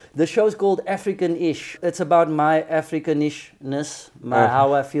The show's called African-ish. It's about my African-ishness,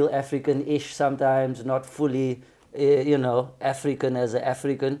 how I feel African-ish sometimes, not fully, African as an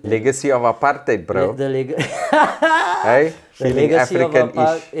African. Legacy of apartheid, bro. Hey? The Feeling legacy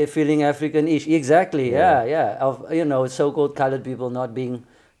African-ish. Feeling African-ish. Exactly, yeah. Of, so-called colored people not being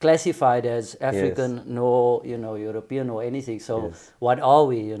classified as African, nor European or anything. So what are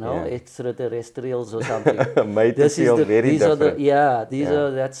we? Extraterrestrials or something. Made to feel very different.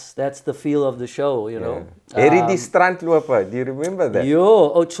 That's the feel of the show. Harry die Strandloper, do you remember that?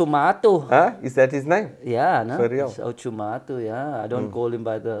 Ochumato. Huh? Is that his name? Yeah, no. For real? It's Ochumato. Yeah, I don't call him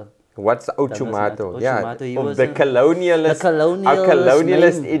by the. What's Ochumato? He of was the colonialist, our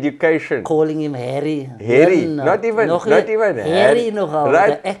colonialist education. Calling him Harry. Harry, not even Harry nogal.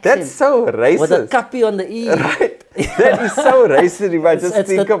 Right? That's so racist. With a kappie on the E. Right? That is so racist if I just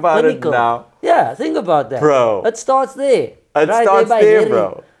think about it now. Yeah, think about that. Bro. It starts there. It right starts there, Harry.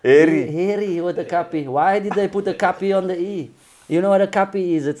 bro. Harry. Harry with the kappie. Why did they put a kappie on the E? You know what a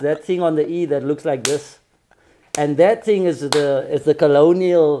kappie is? It's that thing on the E that looks like this. And that thing is the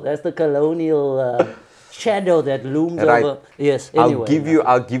colonial. That's the colonial shadow that looms over. Yes. Anyway,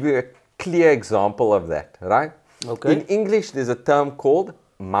 I'll give you a clear example of that. Right. Okay. In English, there's a term called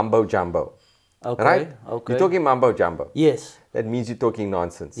mumbo jumbo. Okay. Right. Okay. You're talking mumbo jumbo. Yes. That means you're talking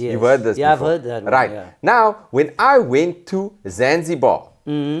nonsense. Yes. You've heard this before. I've heard that. Right. Yeah. Now, when I went to Zanzibar.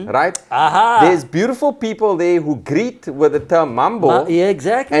 Right? There's beautiful people there who greet with the term mambo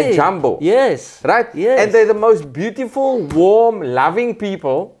exactly. and jumbo. Yes. Right? Yes. And they're the most beautiful, warm, loving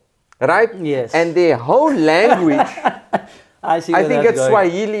people. Right? Yes. And their whole language, I think it's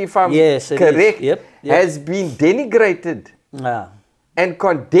Swahili, if I'm correct, Yep. has been denigrated Yeah. and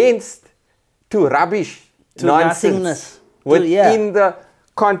condensed to rubbish, to nonsense, nothingness. Within the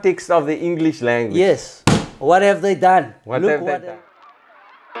context of the English language. Yes. What have they done? What Look have what they done?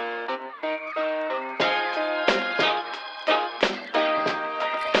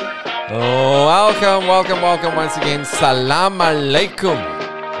 Welcome once again. Salam alaikum.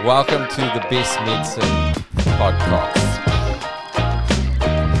 Welcome to the Best Medicine podcast.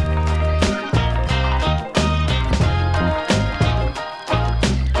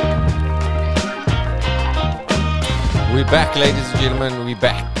 We're back, ladies and gentlemen. We're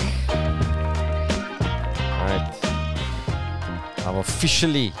back. Right. I've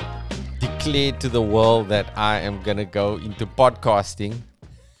officially declared to the world that I am going to go into podcasting.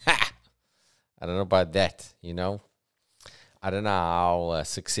 I don't know about that, I don't know how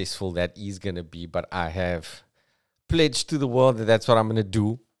successful that is going to be, but I have pledged to the world that that's what I'm going to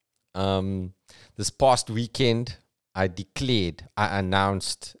do. This past weekend, I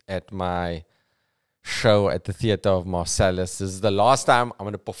announced at my show at the Theatre of Marcellus, this is the last time I'm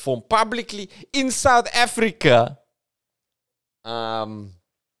going to perform publicly in South Africa. I'll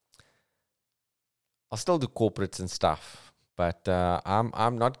still do corporates and stuff. But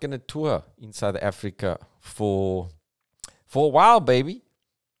I'm not gonna tour in South Africa for a while, baby.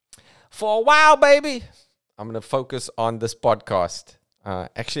 For a while, baby. I'm gonna focus on this podcast.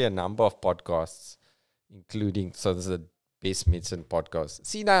 Actually, a number of podcasts, including this is a Best Medicine podcast.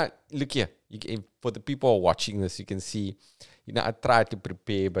 See now, look here. For the people who are watching this, you can see. I tried to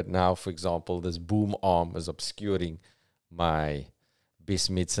prepare, but now, for example, this boom arm is obscuring my Best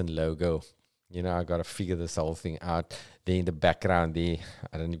Medicine logo. I got to figure this whole thing out. There in the background there,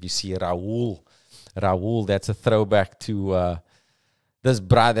 I don't know if you see Raul. Raul, that's a throwback to this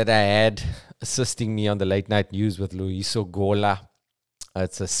brother that I had assisting me on the late night news with Luiso Gola.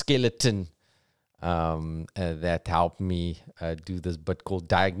 It's a skeleton that helped me do this bit called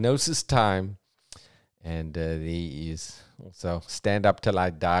Diagnosis Time. And there is also Stand Up Till I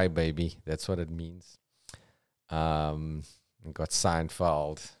Die, baby. That's what it means. Got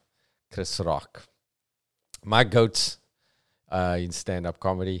Seinfeld. Chris Rock, my goats in stand-up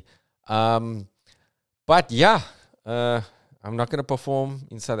comedy. But yeah, I'm not going to perform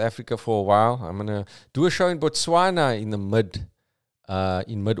in South Africa for a while. I'm going to do a show in Botswana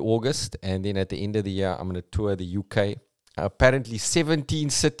in mid-August. And then at the end of the year, I'm going to tour the UK. Apparently 17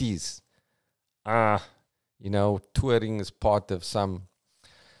 cities. Touring is part of some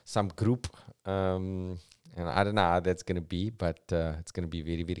group. And I don't know how that's going to be, but it's going to be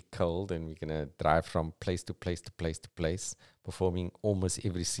very, very cold. And we're going to drive from place to place to place to place, performing almost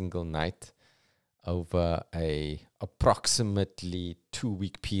every single night over a approximately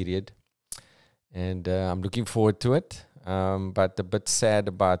 2-week period. And I'm looking forward to it. But a bit sad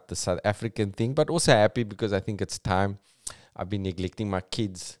about the South African thing, but also happy because I think it's time. I've been neglecting my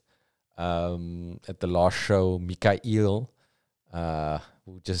kids. At the last show, Mikael,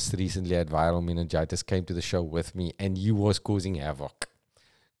 who just recently had viral meningitis, came to the show with me, and he was causing havoc.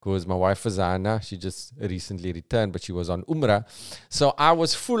 because my wife Fazana, she just recently returned, but she was on Umrah. So I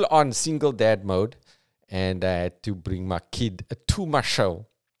was full on single dad mode, and I had to bring my kid to my show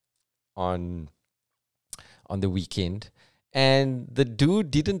on the weekend. And the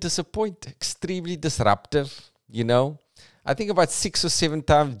dude didn't disappoint. Extremely disruptive, you know. I think about 6 or 7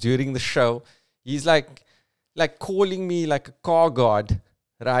 times during the show, he's like calling me like a car guard,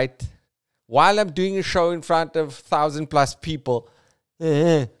 right? While I'm doing a show in front of 1,000+ people,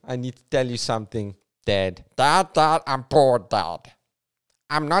 I need to tell you something, Dad. Dad, I'm bored, Dad.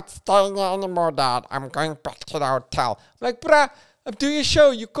 I'm not staying here anymore, Dad. I'm going back to the hotel. I'm like, bruh, I'm doing a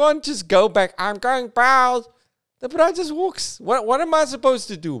show. You can't just go back. I'm going back. The bruh just walks. What am I supposed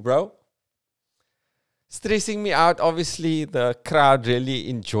to do, bro? Stressing me out. Obviously, the crowd really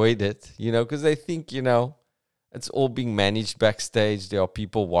enjoyed it, you know, because they think, you know, it's all being managed backstage. There are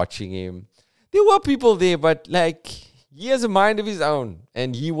people watching him. There were people there, but like, he has a mind of his own,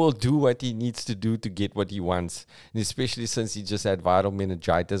 and he will do what he needs to do to get what he wants. And especially since he just had viral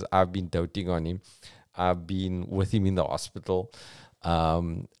meningitis, I've been doting on him. I've been with him in the hospital,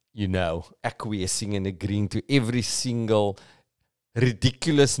 you know, acquiescing and agreeing to every single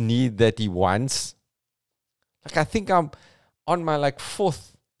ridiculous need that he wants. Like, I think I'm on my like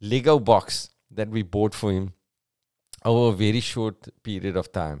 4th Lego box that we bought for him over a very short period of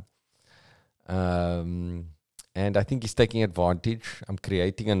time. And I think he's taking advantage. I'm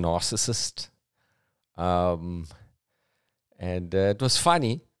creating a narcissist. And it was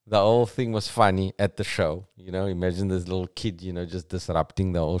funny. The whole thing was funny at the show. You know, imagine this little kid, you know, just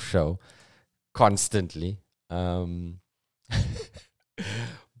disrupting the whole show constantly.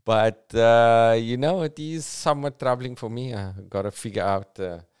 But, you know, it is somewhat troubling for me. I've got to figure out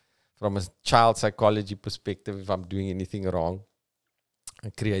from a child psychology perspective if I'm doing anything wrong.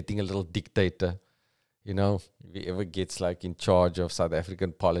 I'm creating a little dictator. You know, if he ever gets like in charge of South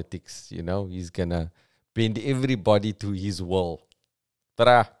African politics, you know, he's going to bend everybody to his will.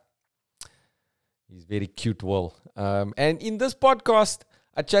 Ta-da! He's very cute will. And in this podcast,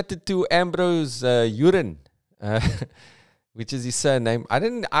 I chatted to Ambrose Uren, which is his surname. I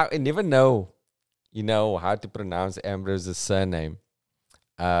never know, you know, how to pronounce Ambrose's surname.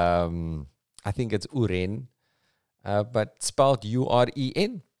 I think it's Uren, but spelled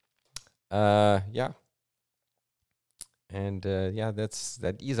U-R-E-N. Yeah. And yeah,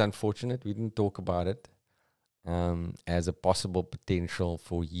 that is unfortunate. We didn't talk about it as a possible potential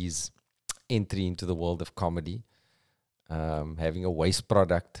for his entry into the world of comedy. Having a waste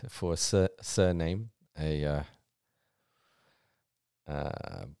product for a surname.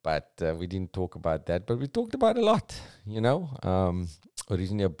 But we didn't talk about that. But we talked about a lot, you know.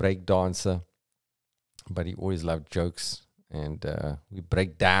 Originally a breakdancer, but he always loved jokes. And we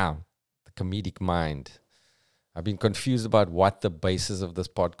break down the comedic mind. I've been confused about what the basis of this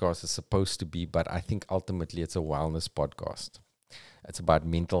podcast is supposed to be, but I think ultimately it's a wellness podcast. It's about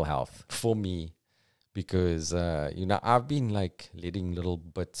mental health for me because, you know, I've been like letting little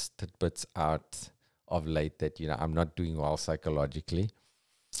tidbits out of late that, you know, I'm not doing well psychologically.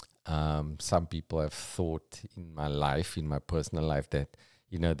 Some people have thought in my life, in my personal life, that,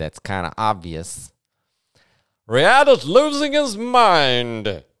 you know, that's kind of obvious. Riyadh is losing his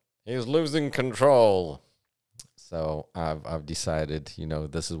mind. He's losing control. So I've decided, you know,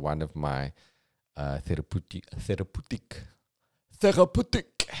 this is one of my therapeutic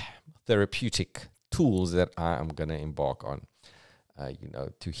tools that I am going to embark on, you know,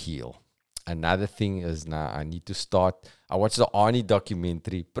 to heal. Another thing is now I need to start. I watched the Arnie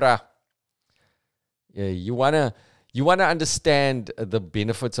documentary. Yeah, you wanna understand the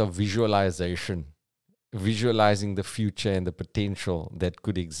benefits of visualization, visualizing the future and the potential that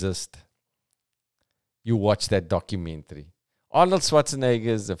could exist. You watch that documentary. Arnold Schwarzenegger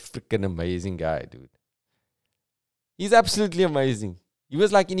is a freaking amazing guy, dude. He's absolutely amazing. He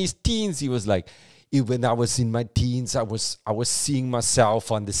was like in his teens. He was like, when I was in my teens, I was seeing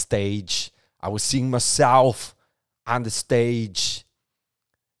myself on the stage. I was seeing myself on the stage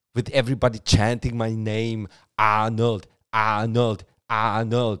with everybody chanting my name, Arnold, Arnold,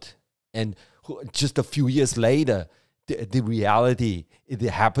 Arnold. And just a few years later, the reality, it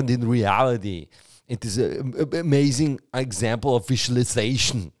happened in reality. It is an amazing example of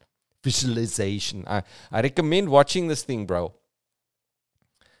visualization. Visualization. I recommend watching this thing, bro.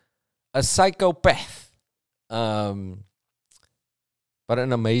 A psychopath, but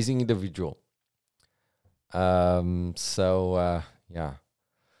an amazing individual. So yeah.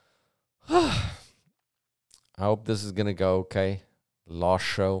 I hope this is gonna go okay. Last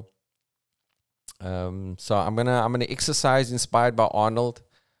show. So I'm gonna exercise inspired by Arnold.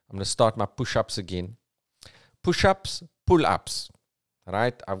 I'm gonna start my push-ups again. Push-ups, pull-ups.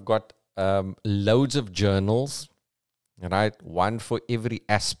 right? I've got loads of journals, right? One for every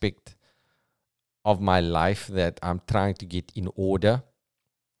aspect of my life that I'm trying to get in order.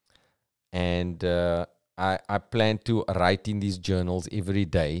 And I plan to write in these journals every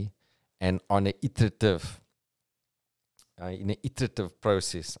day, and on an iterative in an iterative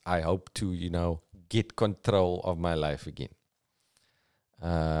process, I hope to, get control of my life again.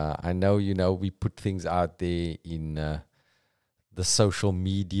 I know, we put things out there in the social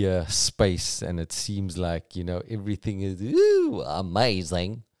media space, and it seems like, everything is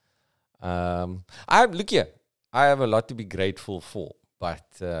amazing. Look here, I have a lot to be grateful for, but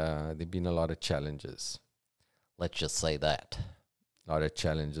there've been a lot of challenges. Let's just say that. A lot of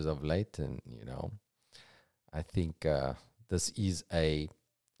challenges of late, and, I think this is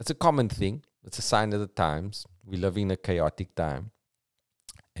it's a common thing. It's a sign of the times. We live in a chaotic time.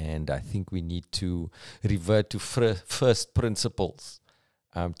 And I think we need to revert to first principles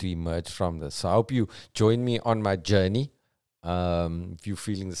to emerge from this. So I hope you join me on my journey. If you're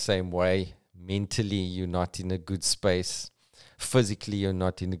feeling the same way, mentally you're not in a good space, physically you're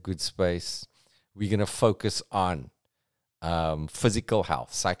not in a good space, we're going to focus on physical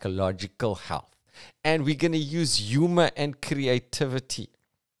health, psychological health. And we're going to use humor and creativity,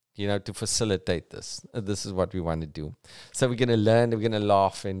 to facilitate this. This is what we want to do. So we're going to learn, we're going to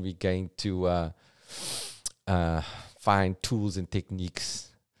laugh, and we're going to find tools and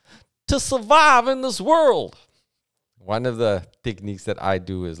techniques to survive in this world. One of the techniques that I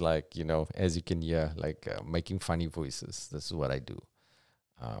do is as you can hear, making funny voices. This is what I do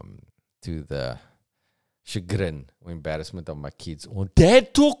to the chagrin or embarrassment of my kids. Oh,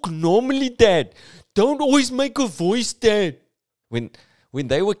 Dad, talk normally, Dad. Don't always make a voice, Dad. When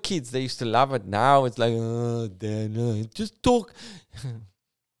they were kids, they used to love it. Now it's like, oh, Dad, no, just talk.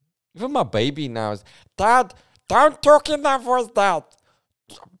 Even my baby now is, Dad, don't talk in that voice, Dad.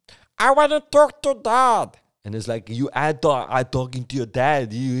 I want to talk to Dad. And it's like, you are talking to your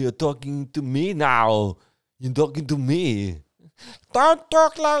dad. You're talking to me now. You're talking to me. Don't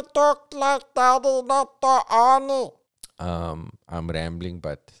talk like Daddy, not the Arnie. I'm rambling,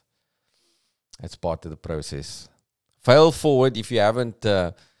 but that's part of the process. Fail forward if you haven't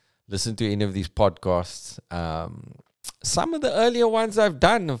listened to any of these podcasts. Some of the earlier ones I've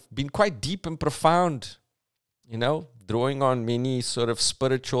done have been quite deep and profound, drawing on many sort of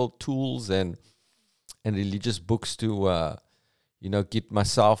spiritual tools and religious books to, get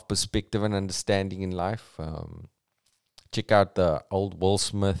myself perspective and understanding in life. Check out the old Will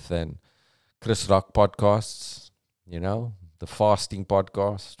Smith and Chris Rock podcasts, the fasting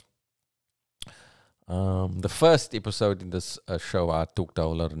podcast. The first episode in this show, I talked a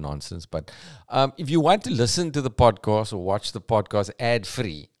whole lot of nonsense. But if you want to listen to the podcast or watch the podcast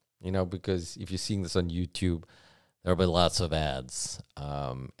ad-free, because if you're seeing this on YouTube, there'll be lots of ads.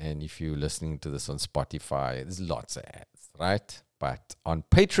 And if you're listening to this on Spotify, there's lots of ads, right? But on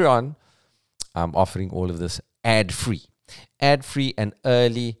Patreon, I'm offering all of this ad-free. Ad-free and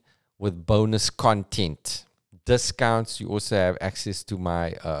early with bonus content. Discounts. You also have access to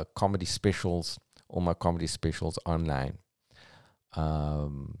my comedy specials, all my comedy specials online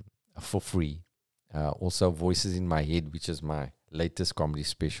for free. Also, Voices in My Head, which is my latest comedy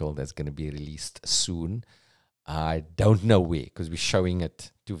special that's going to be released soon. I don't know where, because we're showing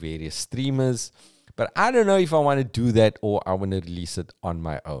it to various streamers. But I don't know if I want to do that or I want to release it on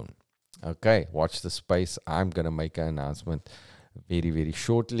my own. Okay, watch the space. I'm going to make an announcement very, very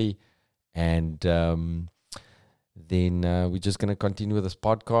shortly. And then we're just going to continue with this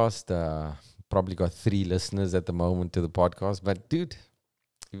podcast. Probably got 3 listeners at the moment to the podcast. But dude,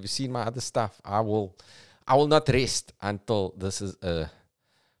 if you've seen my other stuff, I will not rest until this is an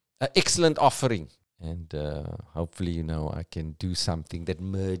excellent offering. And hopefully, I can do something that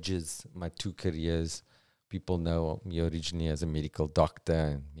merges my 2 careers. People know me originally as a medical doctor,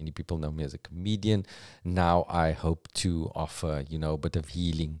 and many people know me as a comedian. Now I hope to offer, a bit of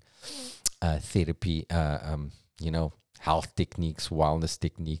healing, therapy, health techniques, wellness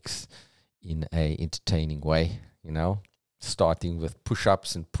techniques in a entertaining way, starting with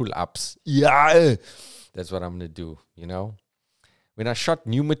push-ups and pull-ups. Yeah, that's what I'm going to do, When I shot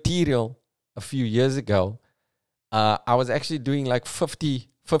new material a few years ago, I was actually doing like 50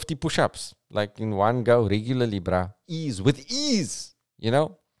 push-ups, like in one go regularly, bruh. With ease,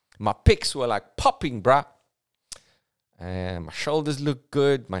 My pecs were like popping, bruh. And my shoulders look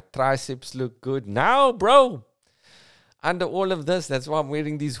good. My triceps look good. Now, bro, under all of this, that's why I'm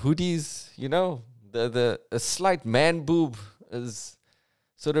wearing these hoodies, The slight man boob is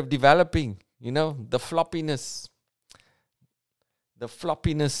sort of developing, the floppiness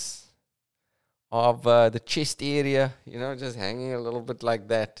of the chest area, just hanging a little bit like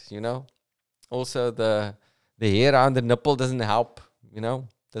that, Also, the hair around the nipple doesn't help,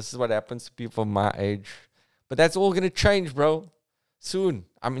 This is what happens to people my age. But that's all going to change, bro. Soon.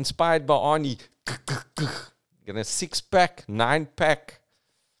 I'm inspired by Arnie. Gonna 6-pack, 9-pack.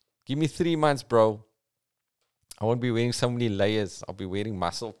 Give me 3 months, bro. I won't be wearing so many layers. I'll be wearing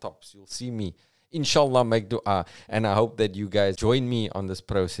muscle tops. You'll see me. Inshallah, make dua. And I hope that you guys join me on this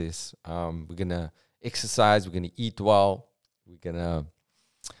process. We're going to exercise. We're going to eat well. We're going to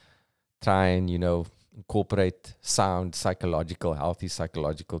try and, incorporate sound, healthy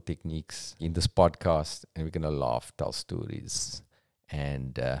psychological techniques in this podcast. And we're going to laugh, tell stories,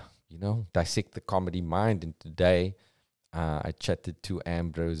 and, dissect the comedy mind. And today I chatted to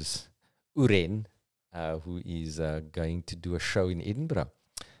Ambrose Uren, who is going to do a show in Edinburgh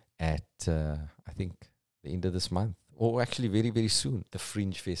at, I think, the end of this month. Or actually very, very soon, the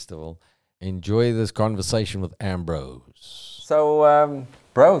Fringe Festival. Enjoy this conversation with Ambrose. So,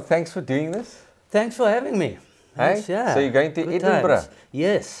 bro, thanks for doing this. Thanks for having me. Thanks, Hey? yeah. So you're going to Good Edinburgh? times.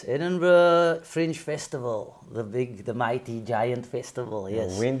 Yes, Edinburgh Fringe Festival, the mighty, giant festival,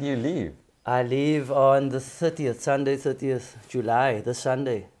 yes. When do you leave? I leave on the 30th, Sunday 30th July, this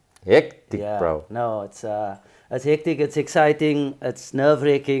Sunday. Hectic, Yeah, bro. no, it's hectic, it's exciting, it's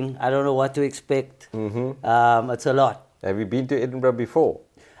nerve-wracking. I don't know what to expect. It's a lot. Have you been to Edinburgh before?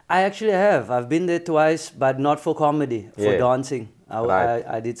 I actually have. I've been there twice, but not for comedy, for dancing. Right.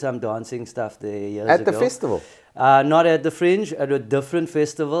 I did some dancing stuff there years ago. At the festival? Not at the Fringe, at a different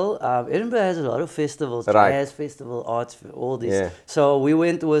festival. Edinburgh has a lot of festivals, Right. jazz festival, arts, all this. Yeah. So we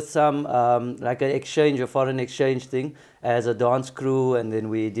went with some, like an exchange, a foreign exchange thing, as a dance crew, and then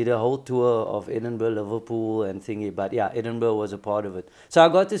we did a whole tour of Edinburgh, Liverpool, and thingy. But yeah, Edinburgh was a part of it. So I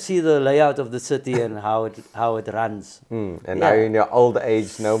got to see the layout of the city and how it runs. And now you're in your old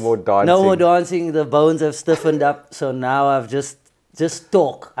age, no more dancing. No more dancing. The bones have stiffened up. So now I've just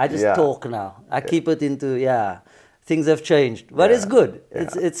talk. I just talk now. I keep it into, things have changed. But it's good. Yeah.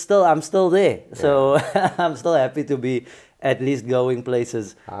 It's still, I'm still there. So I'm still happy to be at least going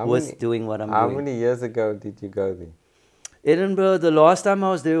places doing what I'm doing. How many years ago did you go there? Edinburgh, the last time I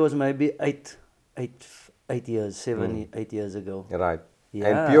was there was maybe 8 years, 8 years ago. Right. Yeah.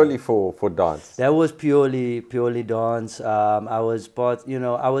 And purely for dance. That was purely dance. I was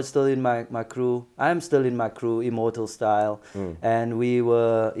I was still in my crew. I'm still in my crew, Immortal Style. And we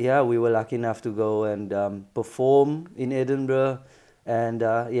were lucky enough to go and perform in Edinburgh and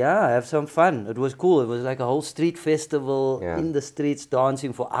have some fun. It was cool. It was like a whole street festival in the streets,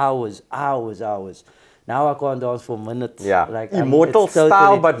 dancing for hours. Now I can't dance for minutes. Yeah. Like Immortal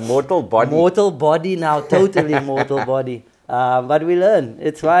Style, but mortal body. Mortal body now, totally mortal body. But we learn.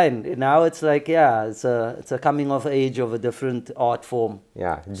 It's fine. Now it's like, it's a coming of age of a different art form.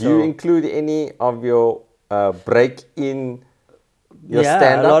 Yeah. Do you include any of your break in your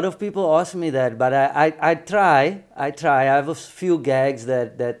stand-up? A lot of people ask me that, but I try. I have a few gags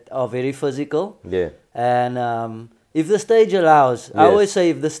that are very physical. Yeah. And if the stage allows, I always say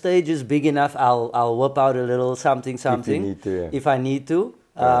if the stage is big enough, I'll whip out a little something. If I need to.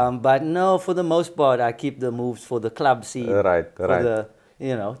 But no, for the most part, I keep the moves for the club scene. Right. The,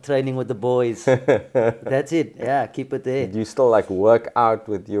 training with the boys. That's it. Yeah, keep it there. Do you still work out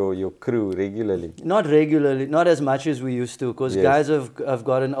with your crew regularly? Not regularly, not as much as we used to, because guys have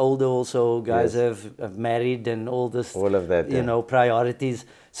gotten older also. Guys have married and all this. All of that. Priorities.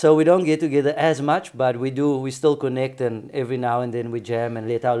 So we don't get together as much, but we do. We still connect, and every now and then we jam and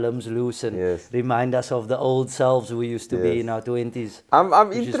let our limbs loose and remind us of the old selves we used to be in our 20s.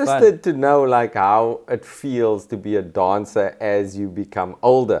 I'm interested to know how it feels to be a dancer as you become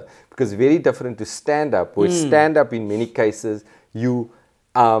older, because very different to stand-up, where stand-up in many cases you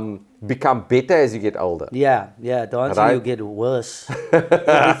become better as you get older. Yeah, dancing you get worse.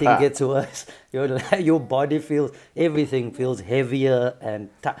 Everything gets worse. Your body everything feels heavier and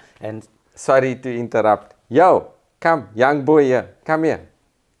Sorry to interrupt. Yo, come, young boy here. Come here.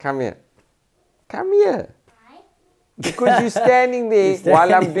 Because you're standing there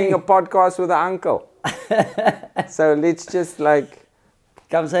while I'm doing a podcast with the uncle. So let's just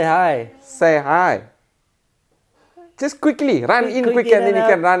come say hi. Say hi. Just quickly, run in quick and then you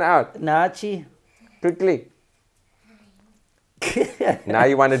can run out. Nachi. Quickly. Now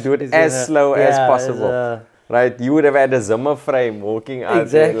you want to do it as slow as possible. Right? You would have had a Zimmer frame walking out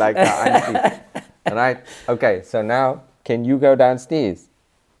there like an auntie. Right? Okay, so now, can you go downstairs?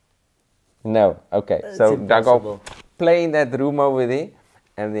 No. Okay, so Dago, play in that room over there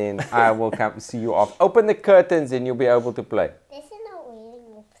and then I will come see you off. Open the curtains and you'll be able to play.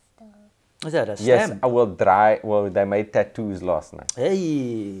 Is that a stamp? Yes, I will dry. Well, they made tattoos last night.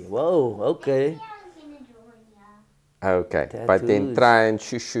 Hey, whoa, okay. Okay, Tattoos. but then try and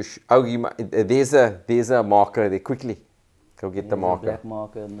shush. Oh, there's a marker there. Quickly, go get the marker. Black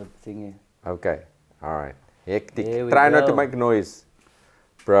marker on the thingy. Okay, all right. Hectic. There we Try not go. to make noise,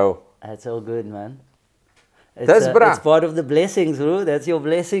 bro. That's all good, man. Bruh. It's part of the blessings, bro. That's your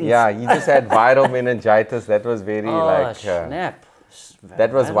blessings. Yeah, you just had viral meningitis. That was very snap.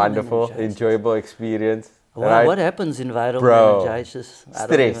 That was Viral wonderful, meningitis. enjoyable experience. What happens in viral Bro, meningitis? stress.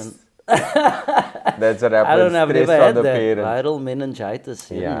 That's what happens. I don't know. I've Stress never on had the that. parent. Viral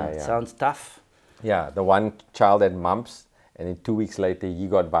meningitis. Yeah. Sounds tough. Yeah, the one child had mumps, and then 2 weeks later he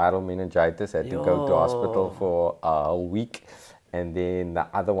got viral meningitis. Had to go to hospital for a week, and then the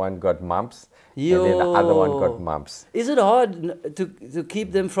other one got mumps, and then the other one got mumps. Is it hard to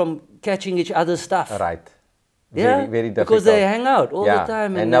keep them from catching each other's stuff? Right. Yeah, very, very difficult. because they hang out all the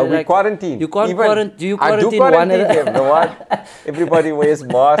time. And now we like, quarantine. You can't Even do you I do quarantine one quarantine at a them. The what? Everybody wears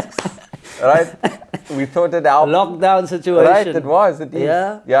masks, right? We thought it out. lockdown situation? Right, it was. It is.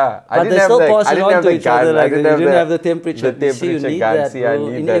 Yeah. Yeah. But they still pass it on to each other. Like you didn't have the temperature. The See, you temperature need gun. that, See, I bro.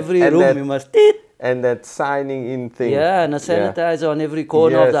 need In that. every And room, that- you must. And that signing in thing. Yeah, and a sanitizer on every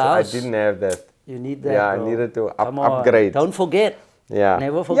corner of the house. I didn't have that. You need that. Yeah, bro. I needed to Come on. upgrade. Don't forget. Yeah.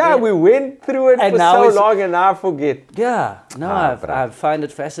 Never forget. Yeah, we went through it And for now so it's- long and now I forget. Yeah, no, bruh. I find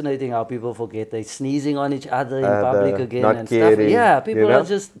it fascinating how people forget. They're sneezing on each other in The public again not and caring, stuff. Yeah, people you know? are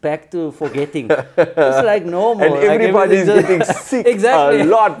just back to forgetting. It's like normal. And like everybody's everything's getting sick Exactly. a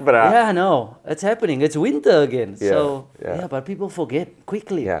lot, bruh. Yeah, no, it's happening. It's winter again. Yeah, So, yeah. but people forget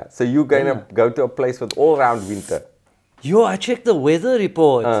quickly. Yeah, so you're going to go to a place with all round winter. Yo, I checked the weather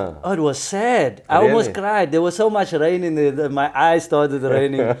report. Oh, it was sad. I almost Really? cried. There was so much rain in there that my eyes started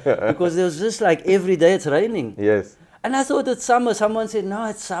raining because there was just like every day it's raining. Yes. And I thought it's summer. Someone said, no,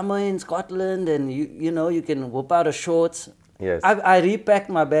 it's summer in Scotland and you know, you can whip out of shorts. Yes. I repacked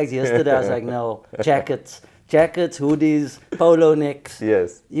my bags yesterday. I was like, no, jackets, hoodies, polo necks.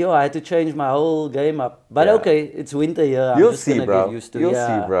 Yes. Yo, I had to change my whole game up. But Yeah. okay, it's winter here. I'm You'll just see, gonna bro. get used to You'll yeah.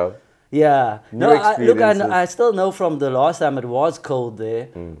 see, bro. Yeah. New Look, experiences. I still know from the last time it was cold there,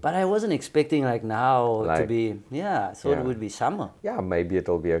 but I wasn't expecting like now to Like- be, I thought Yeah. it would be summer. Yeah, maybe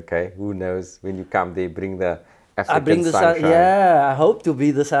it'll be okay. Who knows? When you come there, bring the African I bring the sunshine. sun. Yeah, I hope to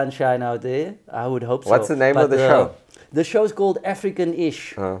be the sunshine out there. I would hope so. What's the name But of the show? The show's called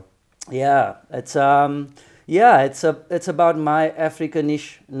African-ish. Huh? Yeah, it's it's about my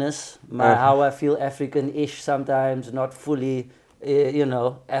Africanishness, how I feel African-ish sometimes, not fully,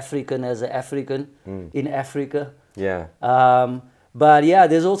 African as an African in Africa. Yeah. But yeah,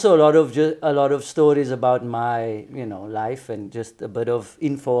 there's also a lot of stories about my life and just a bit of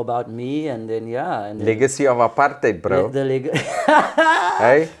info about me, and then Legacy of apartheid, bro.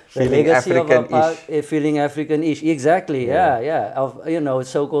 Hey? The Feeling legacy of African-ish. feeling African-ish. Exactly. Yeah. Of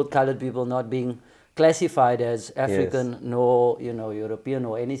so-called colored people not being classified as African nor European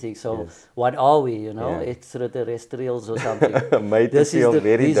or anything. So what are we? Extraterrestrials or something. Made to feel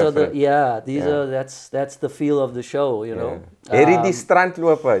very different. That's the feel of the show. Harry die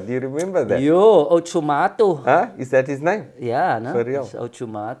strandloper. Do you remember that? Yo, Ochumato. Huh? Is that his name? Yeah, no. For real? It's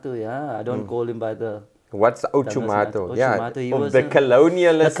Ochumato. Yeah, I don't call him by the. What's Ochumato? Yeah, Ochumato, he of was the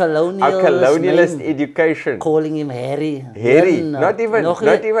colonialist, our colonialist name. education. Calling him Harry. Harry, Yeah, not even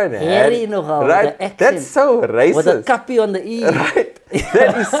Harry nogal. Right, The accent. that's so racist. With a kappie on the E. Right,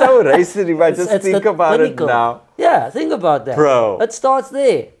 that is so racist if I just It's think the about pinnacle. it now. Yeah, think about that. Bro. It starts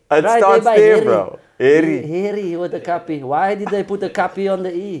there. It right starts by there, Harry. bro. Harry. Harry with a kappie. Why did they put a kappie on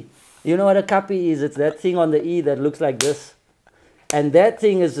the E? You know what a kappie is? It's that thing on the E that looks like this. And that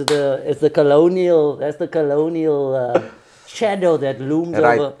thing is the colonial. That's the colonial shadow that looms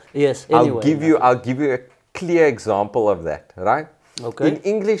Right. over. Yes. Anyway, I'll give you a clear example of that. Right. Okay. In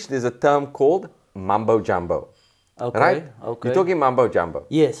English, there's a term called mumbo jumbo. Okay. Right. Okay. You're talking mumbo jumbo.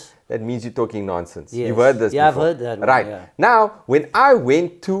 Yes. That means you're talking nonsense. Yes. You've heard this Yeah, I've before. heard that one, Right. yeah. Now, when I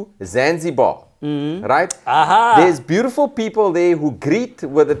went to Zanzibar, right, Aha. there's beautiful people there who greet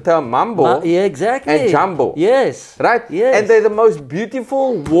with the term mambo Yeah, exactly. and jumbo. Yes. Right? Yes. And they're the most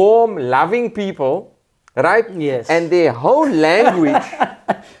beautiful, warm, loving people. Right? Yes. And their whole language,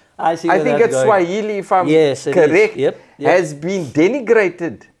 I see. I where think that's it's going. Swahili, if I'm Yes, it is. correct, Yep. has been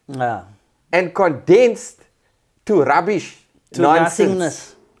denigrated Yeah. and condensed to rubbish, To nonsense,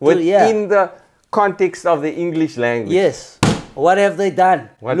 nothingness. within the context of the English language. Yes. What have they done?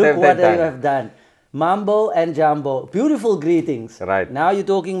 What Look have they what they done? have done. Mambo and jumbo. Beautiful greetings. Right. Now you're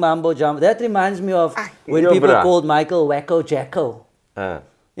talking mambo, jumbo. That reminds me of when yo, people bruh. called Michael Wacko Jacko.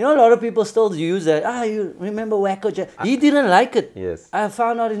 You know, a lot of people still use that. You remember Wacko Jacko? He didn't like it. Yes. I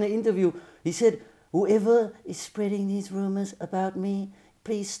found out in an interview. He said, whoever is spreading these rumors about me,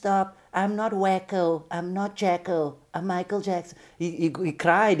 please stop. I'm not wacko. I'm not Jacko. I'm Michael Jackson. He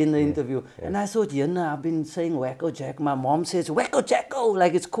cried in the interview. Yeah. And I thought, I've been saying wacko Jack. My mom says, wacko Jacko,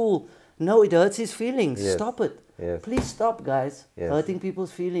 like it's cool. No, it hurts his feelings. Yes. Stop it. Yes. Please stop, guys. Yes. Hurting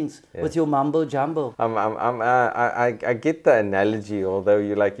people's feelings with your mumbo jumbo. I get the analogy, although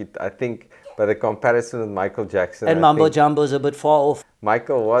you like it. I think by the comparison with Michael Jackson. And mumbo jumbo is a bit far off.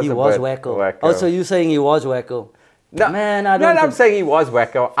 Michael was wacko. Oh, so you're saying he was wacko? No, man, I don't. No, I'm saying he was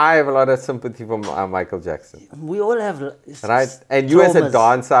wacko. I have a lot of sympathy for Michael Jackson. We all have, right? And you as a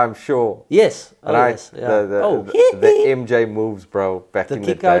dancer, I'm sure. Yes. Oh, right. Yes. Yeah. The MJ moves, bro. Back in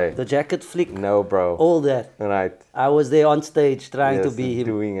the day. Out, the jacket flick. No, bro. All that. Right. I was there on stage trying to be him.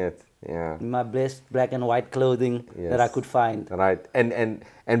 Doing it. Yeah. In my best black and white clothing that I could find. Right. And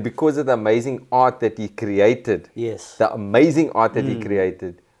because of the amazing art that he created. Yes. The amazing art that he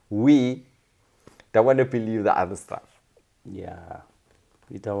created, we don't want to believe the other stuff. Yeah,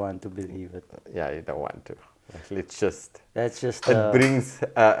 you don't want to believe it. Yeah, you don't want to. Let's just. That's just. It brings,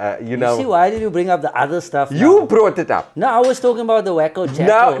 you know. See, why did you bring up the other stuff? You brought it up. No, I was talking about the wacko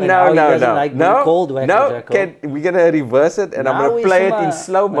Jacko. No. Called wacko Jacko. We're gonna reverse it, and I'm gonna play it in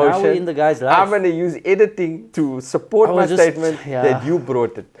slow motion. Now we're in the guy's life. I'm gonna use editing to support my statement that you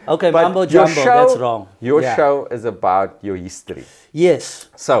brought it. Okay, but mumbo jumbo. That's wrong. Your show is about your history. Yes.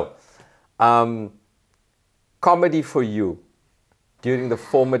 So. Comedy for you during the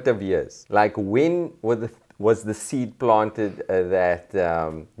formative years, like when was the seed planted that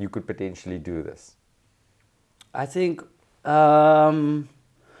you could potentially do this? I think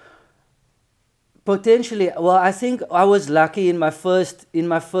potentially. Well, I think I was lucky in my first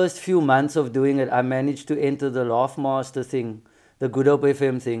few months of doing it. I managed to enter the Laugh Master thing, the Good Hope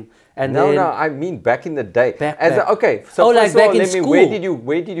FM thing. And no, I mean back in the day. Okay, so like back in school.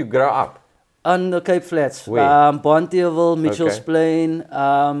 Where did you grow up? On the Cape Flats, Bonteheuwel, Mitchell's Plain.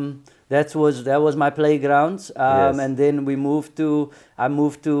 That was my playgrounds. And then I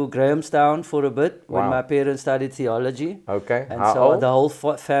moved to Grahamstown for a bit when my parents studied theology. Okay. And so the whole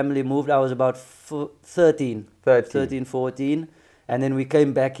family moved. I was about 13, 14. And then we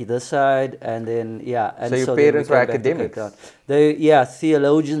came back this side, and then And so your parents were academics? They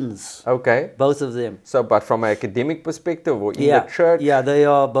theologians. Okay. Both of them. So, but from an academic perspective, or in the church? Yeah, they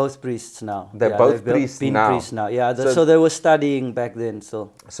are both priests now. They're both priests now. Priests now. Yeah. So they were studying back then.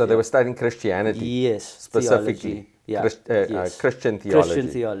 So they were studying Christianity. Yes. Specifically. Christian theology. Christian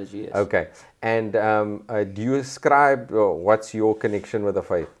theology. Yes. Okay. And do you ascribe? What's your connection with the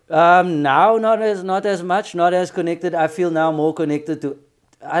faith? Now not as much, not as connected. I feel now more connected to.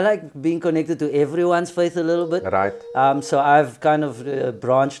 I like being connected to everyone's faith a little bit. Right. So I've kind of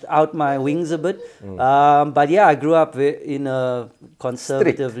branched out my wings a bit. But yeah, I grew up in a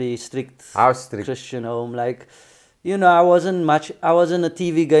conservatively strict Christian home. Like, I wasn't a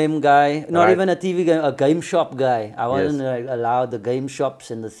TV game guy, not even a TV game, a game shop guy. I wasn't allowed the game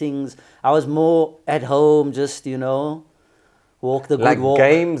shops and the things. I was more at home, just, walk the good walk. Like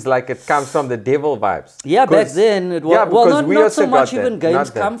games, like it comes from the devil vibes. Yeah, back then it was. Yeah, well, not so much even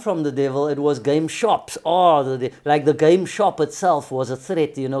games come from the devil. It was game shops. Like the game shop itself was a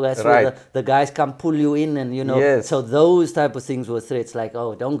threat. That's where the guys come pull you in, and So those type of things were threats. Like,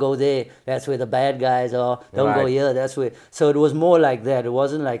 don't go there. That's where the bad guys are. Don't go here. That's where. So it was more like that. It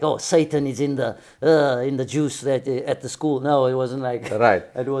wasn't like, Satan is in the juice at the school. No, it wasn't like. Right.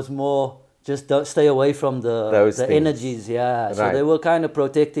 It was more. Just don't stay away from the energies, So they were kind of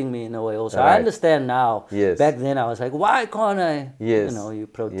protecting me in a way also. I understand now. Yes. Back then I was like, why can't I? Yes. You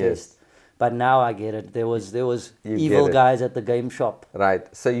protest. Yes. But now I get it. There was evil guys at the game shop.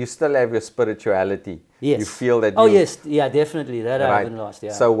 Right. So you still have your spirituality. Yes. You feel that. Yes. Yeah, definitely. That I haven't lost.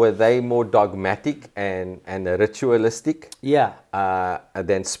 Yeah. So were they more dogmatic and ritualistic? Yeah.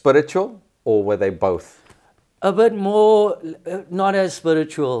 Than spiritual, or were they both? A bit more, not as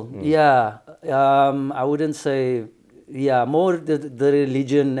spiritual. Yeah. I wouldn't say. Yeah, more the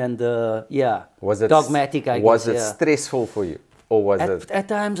religion and was it dogmatic. I guess. Was it stressful for you, or was it? At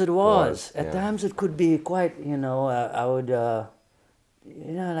times it was. At times it could be quite. I would.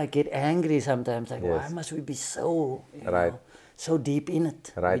 Like get angry sometimes. Like, why must we be so? So deep in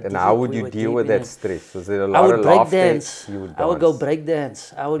it. Right. And how would you deal with that stress? Was there a lot of laughter? I would break dance. I would go break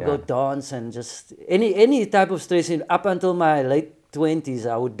dance. I would go dance and just any type of stress. Up until my late 20s,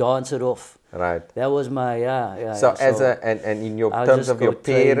 I would dance it off. Right. That was my, So and in your terms of your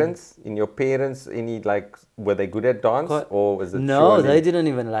parents, any like, were they good at dance or was it No, they didn't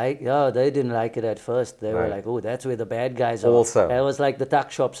even they didn't like it at first. They were like, oh, that's where the bad guys are. Also. That was like the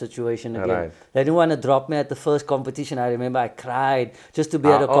tuck shop situation again. Right. They didn't want to drop me at the first competition. I remember I cried just to be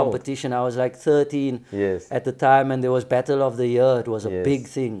at a competition. I was like 13 at the time, and there was Battle of the Year. It was a big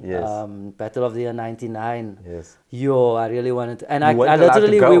thing. Battle of the Year 99. Yes. I really wanted to. And I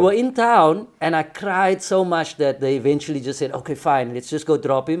literally, we were in town, and I cried so much that they eventually just said, okay, fine, let's just go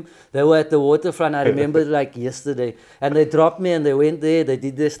drop him. They were at the waterfront. I remember like yesterday. And they dropped me, and they went there, they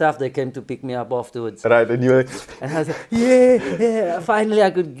did their stuff, they came to pick me up afterwards. Right, and you were and I was like, yeah. Finally,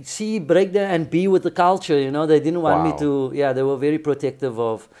 I could see breakdance and be with the culture, They didn't want me to, they were very protective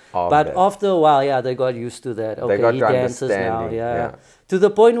of. But that. After a while, they got used to that. Okay, he dances now, To the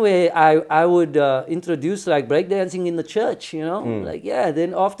point where I would introduce like breakdancing in the church,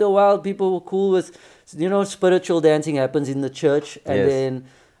 Then after a while, people were cool with, spiritual dancing happens in the church. And then,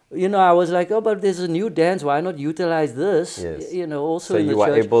 I was like, but there's a new dance. Why not utilize this? Yes. Also so in the you church.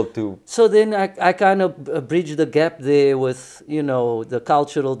 were able to. So then I kind of bridged the gap there with, the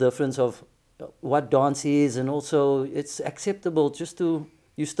cultural difference of what dance is, and also it's acceptable just to,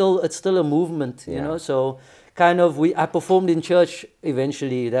 it's still a movement, So kind of I performed in church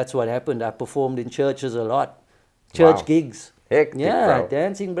eventually. That's what happened. I performed in churches a lot. Church gigs. Hectic, bro.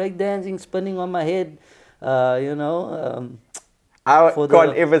 Dancing, breakdancing, spinning on my head, I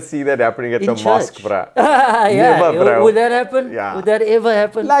can't ever see that happening at the mosque, bruh. Never, bro. Would that happen? Yeah. Would that ever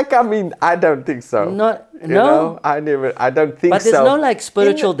happen? Like, I don't think so. No. I don't think so. But there's no like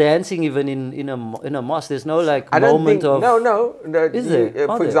spiritual dancing even in a mosque. There's no like moment of. No. Is there?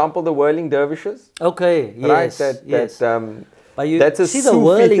 For example, the whirling dervishes. Okay. Yes. Right. But you that's a see the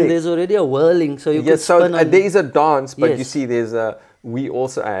whirling. Thing. There's already a whirling, so you can spin. So there is a dance, but you see, we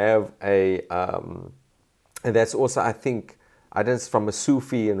also have a, and that's also, I think. I think it's from a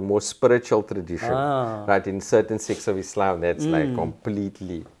Sufi and a more spiritual tradition, right? In certain sects of Islam, that's like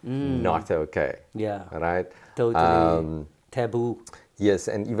completely not okay. Yeah. Right? Totally taboo. Yes,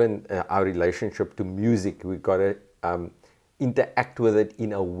 and even our relationship to music, we've got to interact with it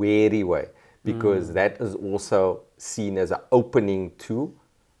in a wary way, because that is also seen as an opening to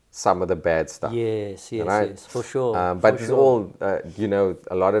some of the bad stuff. Yes, right? Yes, for sure. But it's all,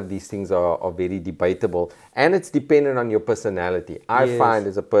 a lot of these things are very debatable, and it's dependent on your personality. I find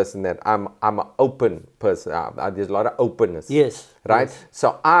as a person that I'm an open person. There's a lot of openness. Yes. Right? Yes.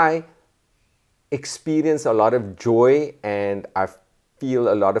 So I experience a lot of joy, and I feel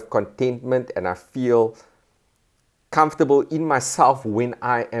a lot of contentment, and I feel comfortable in myself when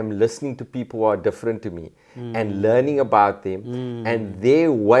I am listening to people who are different to me and learning about them, and their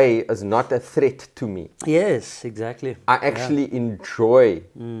way is not a threat to me. Yes, exactly. I actually enjoy,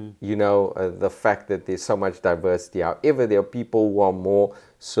 the fact that there's so much diversity. However, there are people who are more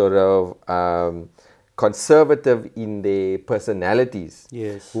sort of conservative in their personalities,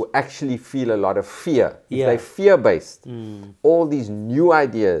 who actually feel a lot of fear. If they're fear-based, all these new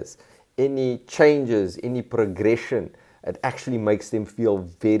ideas, any changes, any progression, it actually makes them feel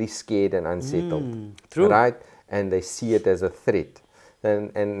very scared and unsettled. True. Right? And they see it as a threat.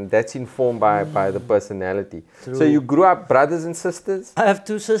 And that's informed by the personality. True. So you grew up brothers and sisters? I have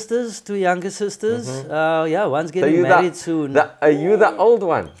two sisters, two younger sisters. One's getting married soon. Are you the old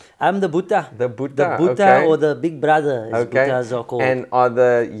one? I'm the Buddha. The Buddha, the Buddha, or the big brother, as Buddhas are called. And are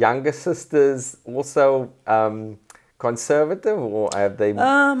the younger sisters also conservative, or have they?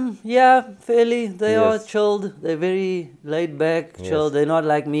 Fairly. They are chilled. They're very laid back, chilled. They're not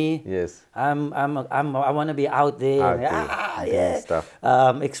like me. Yes. I want to be out there. Stuff.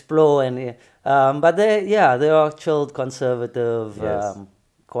 Explore but they are chilled, conservative,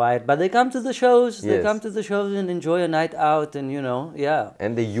 quiet. But they come to the shows. They come to the shows and enjoy a night out, and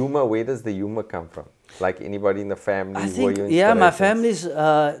And the humor, where does the humor come from? Like anybody in the family? I think, my family's,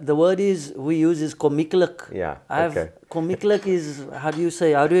 the word we use is komikkelijk. Yeah, komikkelijk is, how do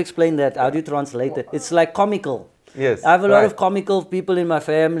you explain that? How do you translate it? It's like comical. Yes. I have a lot of comical people in my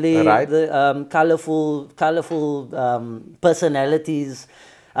family. Right. The colorful personalities.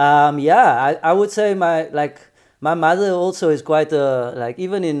 I would say my mother also is quite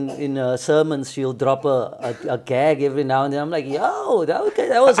even in sermons, she'll drop a gag every now and then. I'm like, yo, that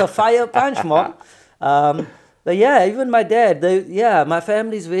was a fire punch, Mom. But even my dad, my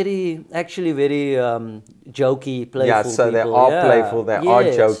family's very jokey, playful. Yeah, so people. they are playful, they are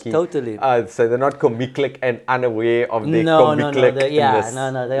jokey. Totally. So they're not komikkelijk and unaware of their No. They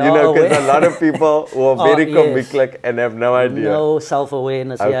are because a lot of people who are very komikkelijk and have no idea. No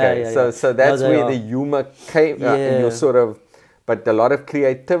self-awareness. Okay, so that's where the humor came in your sort of. But a lot of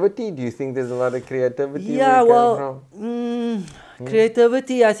creativity. Do you think there's a lot of creativity? Yeah, well,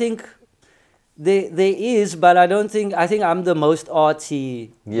 creativity, I think there is, but I don't think, I think I'm the most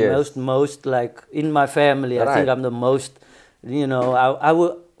artsy, most like in my family. I think I'm the most, you know, I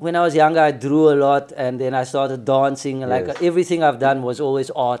would, when I was younger, I drew a lot, and then I started dancing, and like everything I've done was always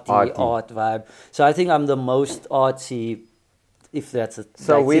art vibe. So I think I'm the most artsy, if that's a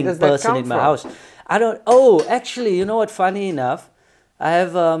where does that person come in my from? house. I don't. Oh, actually, you know what? Funny enough, I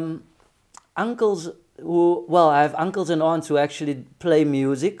have uncles who. Well, I have uncles and aunts who actually play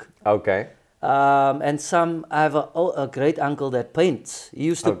music. Okay. And I have a great uncle that paints. He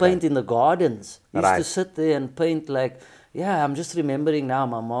used to paint in the gardens. He used to sit there and paint like. Yeah, I'm just remembering now,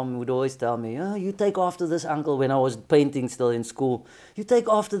 my mom would always tell me, oh, you take after this uncle when I was painting still in school. You take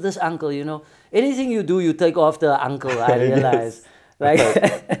after this uncle, you know. Anything you do, you take after uncle, I realize. Like,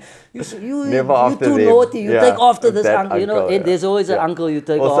 you're too naughty, you take after this uncle, you know. There's always an uncle you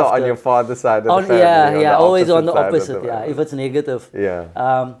take after. Also on your father's side of the family. Always on the opposite, if it's negative.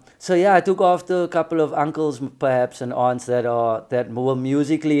 Yeah. So yeah, I took after a couple of uncles perhaps and aunts that were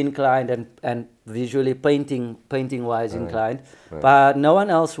musically inclined and visually painting wise inclined, but no one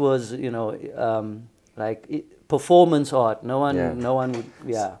else was, you know, performance art. No one would.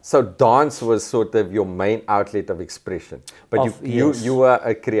 So dance was sort of your main outlet of expression, but you were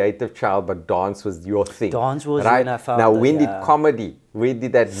a creative child, but dance was your thing. Dance was when I found. Now, when did comedy? Where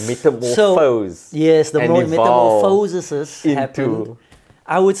did that metamorphose? The metamorphosis happened.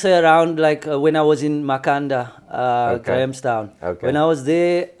 I would say around like when I was in Makanda, Grahamstown. Okay. When I was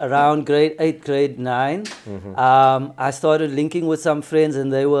there around grade 8, grade 9, I started linking with some friends,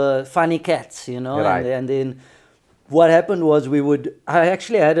 and they were funny cats, you know. Right. And then what happened was I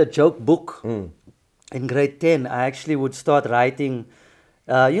actually had a joke book in grade 10. I actually would start writing,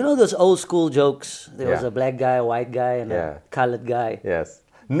 you know, those old school jokes. There was a black guy, a white guy, and a colored guy. Yes.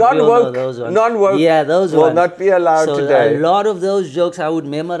 Non-woke. Yeah, those will not be allowed today. A lot of those jokes, I would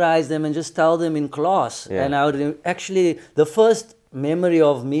memorize them and just tell them in class. Yeah. And I would actually, the first memory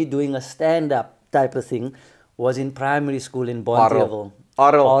of me doing a stand-up type of thing was in primary school in Bonteheuwel.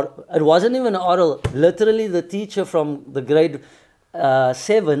 Oral. It wasn't even oral. Literally, the teacher from the grade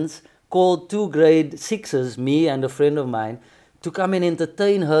 7s called 2 grade 6s, me and a friend of mine, to come and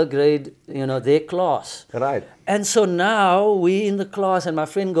entertain her grade, you know, their class. Right. And so now we in the class, and my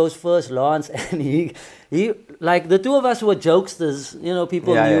friend goes first, Lance, and he like the two of us were jokesters, you know,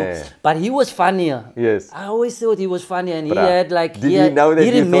 people knew. Yeah. But he was funnier. Yes. I always thought he was funnier, and he had like he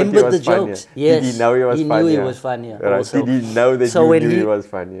remembered the jokes. Yes. Did he know he was funnier? He knew he was funnier. Right. Also. Did he know that you knew he was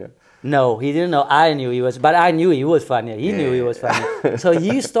funnier? No, he didn't know I knew he was, but I knew he was funnier. He knew he was funnier. So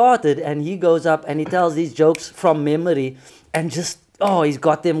he started, and he goes up and he tells these jokes from memory, and just, he's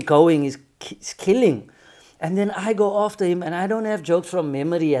got them going. He's killing. And then I go after him, and I don't have jokes from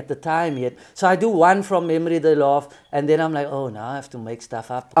memory at the time yet. So I do one from memory, they laugh, and then I'm like, now I have to make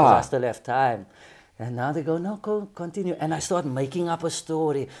stuff up because I still have time. And now they go, no, continue. And I start making up a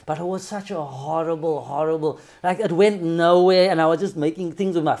story. But it was such a horrible, like it went nowhere, and I was just making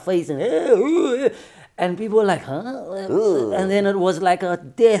things with my face, and people were like, huh? And then it was like a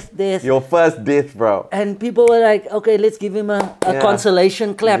death. Your first death, bro. And people were like, okay, let's give him a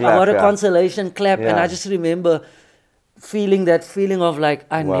consolation clap. I got a consolation clap. And I just remember feeling that feeling of like,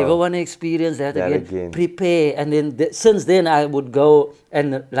 I never want to experience that again. Prepare. And then since then, I would go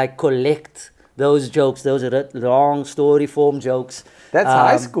and like collect those jokes, those long story form jokes. That's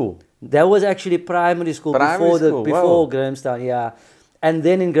high school. That was actually primary school. Before Grahamstown, yeah. And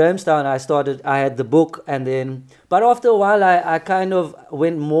then in Grahamstown, I had the book, but after a while, I kind of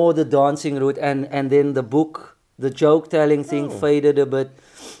went more the dancing route, and then the book, the joke telling thing faded a bit.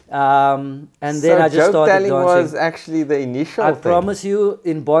 And then I just started dancing. Joke telling was actually the initial thing. I promise you,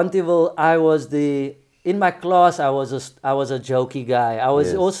 in Bonteheuwel, in my class, I was a jokey guy. I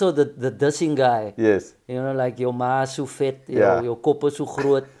was also the dissing guy. Yes. You know, like your ma so vet, your kop is so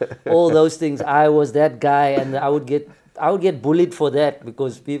groot, all those things. I was that guy, and I would get bullied for that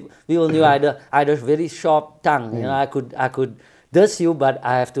because people knew I had a very sharp tongue. You know, I could diss you, but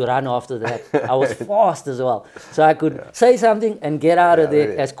I have to run after that. I was fast as well, so I could say something and get out of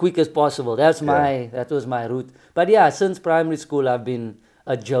there as quick as possible. That was my route. But since primary school, I've been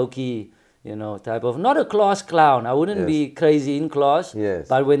a jokey, you know, type of, not a class clown. I wouldn't be crazy in class,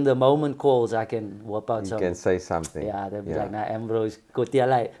 but when the moment calls, I can whoop out something. You can say something. Yeah, they'll be like, nah, Ambrose,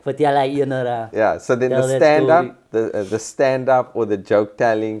 vertel Yeah, so then the stand-up or the joke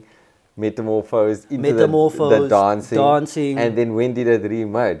telling metamorphosed into the dancing. And then when did it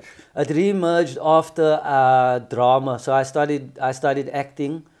re-emerge? It re-emerged after drama. So I studied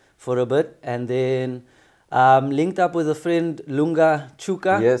acting for a bit, and then linked up with a friend, Lunga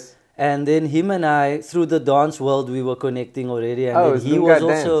Chuka. Yes. And then him and I, through the dance world, we were connecting already. And Oh, then he Lunga was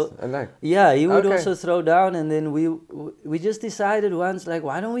also, dance. yeah, he would Okay. also throw down. And then we just decided once, like,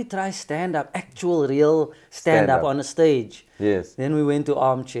 why don't we try stand-up, actual, real stand-up on a stage? Yes. Then we went to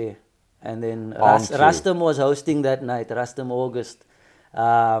Armchair. And then Armchair. Rastam was hosting that night, Rastam August.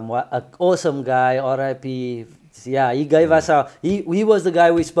 An awesome guy, R.I.P. Yeah, he gave us he was the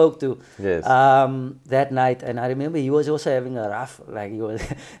guy we spoke to. Yes. That night, and I remember he was also having a rough, like he was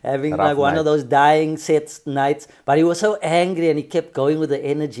having Rough like one night. of those dying sets nights. But he was so angry, and he kept going with the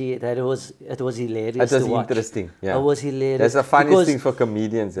energy that it was hilarious. It was to watch. interesting. Yeah. It was hilarious. That's the funniest Because thing for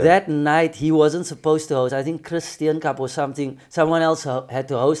comedians. Yeah. that night he wasn't supposed to host. I think Christian Cup or something. Someone else had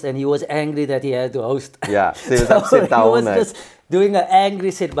to host, and he was angry that he had to host. Yeah, so he was upset the he whole was night. just doing an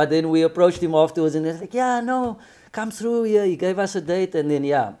angry set. But then we approached him afterwards, and he was like, "Yeah, no, come through here." He gave us a date, and then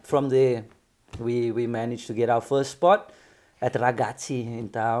from there, we managed to get our first spot at Ragazzi in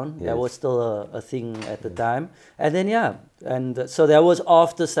town. Yes. That was still a thing at the time. And then and so that was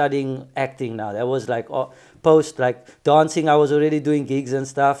after studying acting. Now that was like post like dancing. I was already doing gigs and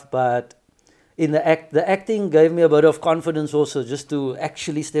stuff, but in the acting gave me a bit of confidence also, just to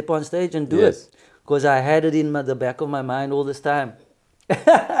actually step on stage and do Yes. it, because I had it in the back of my mind all this time.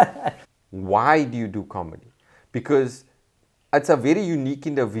 Why do you do comedy? Because it's a very unique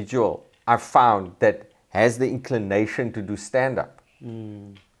individual I've found that has the inclination to do stand-up.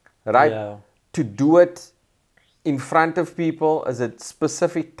 Right? Yeah. To do it in front of people is a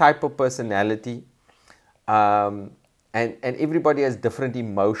specific type of personality. And everybody has different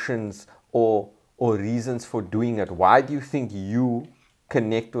emotions or reasons for doing it. Why do you think you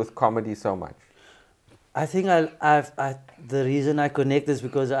connect with comedy so much? I think the reason I connect is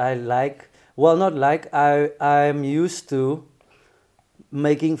because I'm used to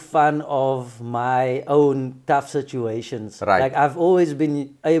making fun of my own tough situations. Right. Like I've always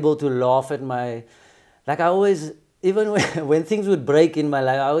been able to laugh at even when things would break in my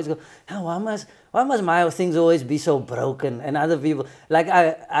life, I always go, "Oh, why must my things always be so broken?" And other people, like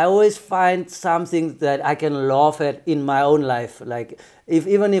I always find something that I can laugh at in my own life. Like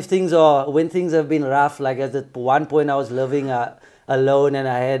when things have been rough, like at one point I was living alone and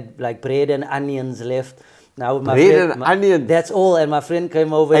I had like bread and onions left. Now my onions. That's all. And my friend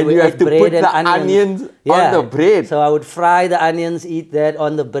came over And we you have ate to bread put and the onions on the bread. So I would fry the onions, eat that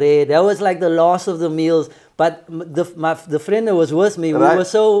on the bread. That was like the last of the meals. But the friend that was with me, Right. we were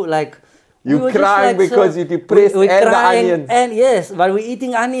so like. You we were just crying like because you depressed we and the crying, onions. And yes, but we're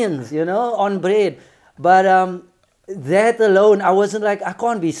eating onions, on bread. But that alone, I wasn't like, I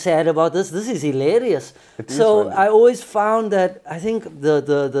can't be sad about this. This is hilarious. So I always found that I think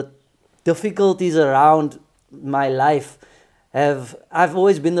the difficulties around my life I've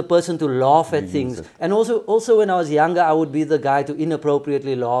always been the person to laugh at things. And also when I was younger, I would be the guy to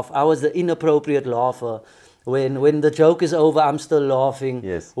inappropriately laugh. I was the inappropriate laugher. When the joke is over, I'm still laughing.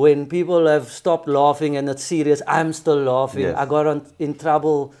 Yes. When people have stopped laughing and it's serious, I'm still laughing. Yes. I got in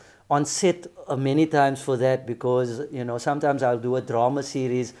trouble on set many times for that because, sometimes I'll do a drama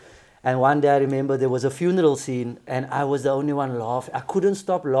series. And one day I remember there was a funeral scene and I was the only one laughing. I couldn't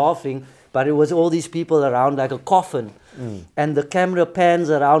stop laughing, but it was all these people around like a coffin. And the camera pans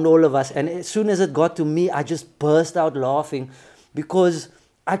around all of us. And as soon as it got to me, I just burst out laughing because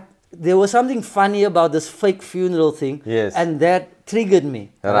there was something funny about this fake funeral thing. Yes. And that triggered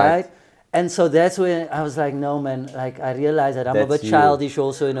me, Right. And so that's when I was like, no, man, like I realized that I'm a That's bit you. childish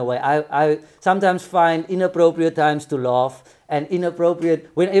also in a way. I sometimes find inappropriate times to laugh and inappropriate,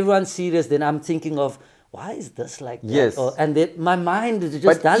 when everyone's serious, then I'm thinking of, why is this like that? Yes. And then my mind just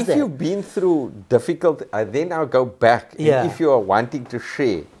But does if that. you've been through difficult, then I'll go back. Yeah. And if you are wanting to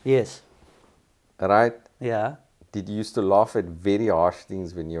share, Yes. right? Yeah. Did you used to laugh at very harsh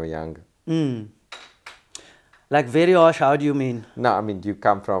things when you were younger? Like very harsh, how do you mean? No, I mean, do you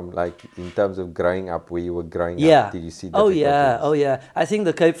come from, like, in terms of growing up, where you were growing Yeah. up? Did you see Oh difficult yeah, things? oh yeah. I think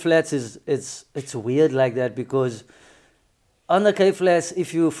the Cape Flats it's weird like that because on the Cape Flats,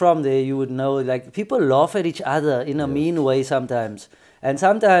 if you're from there, you would know like people laugh at each other in a mean way sometimes, and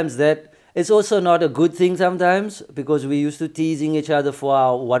sometimes that it's also not a good thing sometimes because we used to teasing each other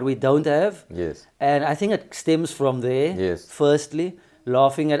for what we don't have. Yes. And I think it stems from there. Yes. Firstly,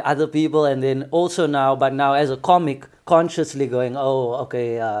 laughing at other people, and then also now as a comic, consciously going, oh,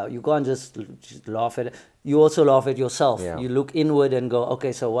 okay, you can't just laugh at it. You also laugh at yourself. Yeah. You look inward and go,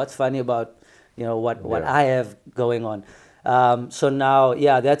 okay, so what's funny about, what I have going on? So now,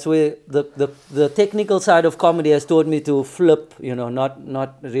 that's where the technical side of comedy has taught me to flip,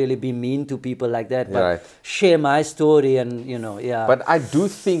 not really be mean to people like that, but share my story and, But I do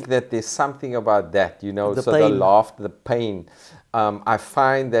think that there's something about that, The so pain. the laughter, the pain. I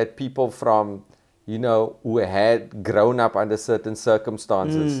find that people from, who had grown up under certain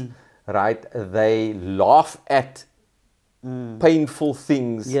circumstances, right, they laugh at painful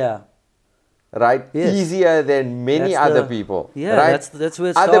things. Yeah. Right, Yes. easier than many That's other the- people. Yeah, right? that's where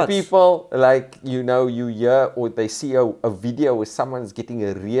it Other starts. people, like you hear or they see a video where someone's getting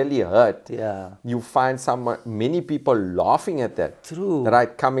really hurt. Yeah. You find many people laughing at that. True.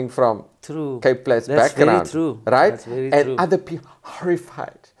 Right, coming from True. Cape Place That's background. very true. Right, That's very and true. other people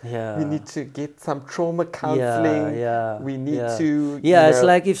horrified. Yeah. We need to get some trauma counseling. Yeah. We need to. It's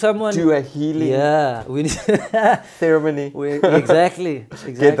like if someone do a healing. Yeah. We ceremony. Exactly.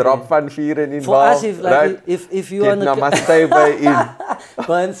 Get Rob van Vieren involved. For us, if like right? if you get on the Namaste by in.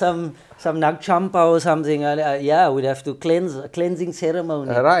 burn some nagchampa or something, we'd have to cleansing ceremony.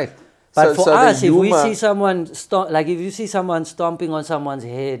 Right. But for us, if we humor- see someone if you see someone stomping on someone's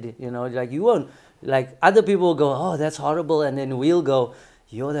head, like you won't, like other people will go, oh, that's horrible, and then we'll go,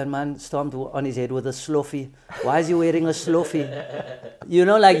 yo, that man stomped on his head with a sloffy. Why is he wearing a sloffy?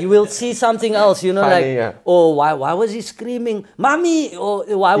 Like you will see something else, Funny, oh, why was he screaming, mommy? Or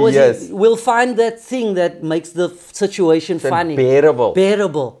why was he? We'll find that thing that makes the situation funny. bearable.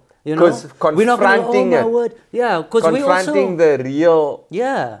 Bearable. Because We're not gonna, confronting oh my word. Yeah, because we also... confronting the real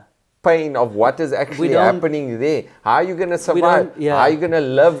Yeah. pain of what is actually happening there. How are you going to survive? How are you going to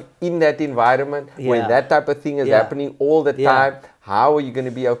live in that environment when that type of thing is happening all the time? How are you going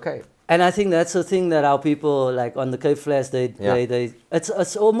to be okay? And I think that's the thing that our people, like on the Cape Flats,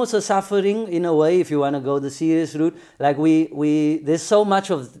 it's almost a suffering in a way if you want to go the serious route. Like there's so much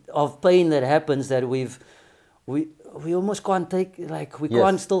of pain that happens that we almost can't take, like we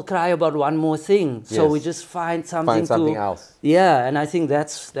can't still cry about one more thing. So we just find something else. Yeah, and I think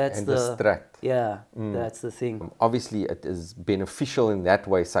that's and the distract. Yeah, that's the thing. Obviously, it is beneficial in that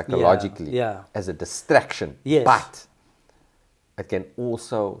way psychologically as a distraction. Yes. But it can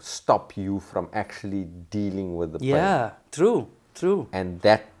also stop you from actually dealing with the pain. Yeah, true. And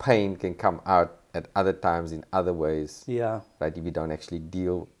that pain can come out at other times in other ways. Yeah. Right, if you don't actually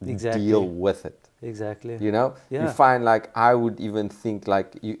deal Exactly. with it. Exactly. You find, like, I would even think,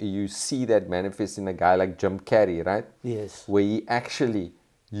 like, you see that manifest in a guy like Jim Carrey, right? Yes. Where he actually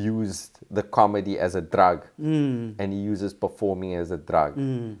used the comedy as a drug, and he uses performing as a drug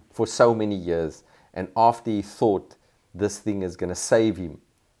for so many years. And after he thought this thing is going to save him,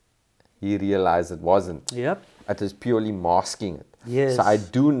 he realized it wasn't. Yep. It is purely masking it. Yes. So I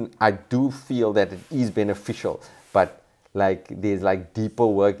do feel that it is beneficial, but like there's like deeper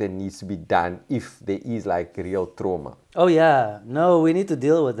work that needs to be done if there is like real trauma. Oh yeah, no, we need to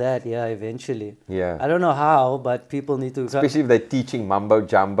deal with that. Yeah, eventually. Yeah. I don't know how, but people need to. Especially if they're teaching Mumbo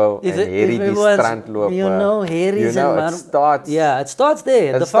Jumbo If and Harry die strandloper. Harry's and it starts. Yeah, it starts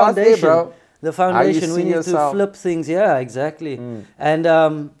there. The starts there, foundation. bro. The foundation. How We you need see to yourself. flip things. Yeah, exactly. And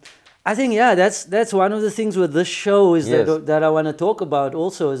I think that's one of the things with this show is that I want to talk about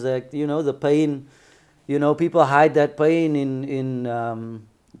also is that the pain. People hide that pain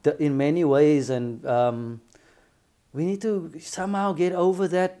in many ways, and we need to somehow get over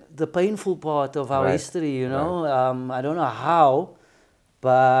the painful part of our history. I don't know how,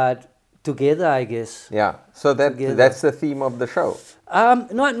 but together, I guess. Yeah. So that's the theme of the show.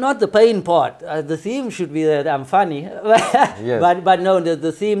 Not the pain part. The theme should be that I'm funny. But no,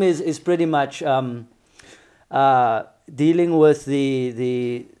 the theme is pretty much dealing with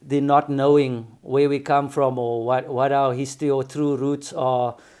the not knowing where we come from or what our history or true roots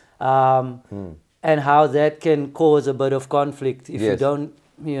are, and how that can cause a bit of conflict if you don't,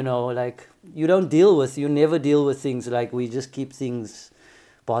 you never deal with things, like we just keep things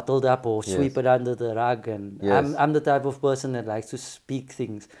bottled up or sweep it under the rug. And I'm the type of person that likes to speak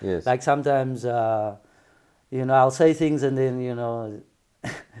things. Like sometimes, I'll say things and then,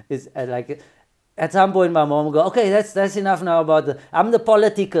 it's like at some point my mom will go, okay, that's enough now about I'm the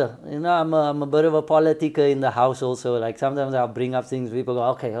politiker. I'm a bit of a politiker in the house also. Like sometimes I'll bring up things, people go,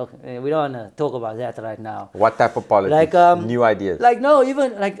 okay, we don't want to talk about that right now. What type of politics? Like new ideas? Like no,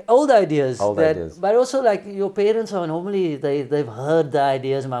 even like old ideas. Ideas. But also like your parents are normally, they've heard the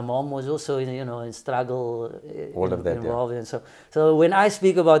ideas. My mom was also in struggle. All of that, involved. And so when I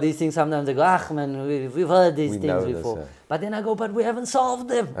speak about these things, sometimes they go, man, we've heard these things before. But then I go, but we haven't solved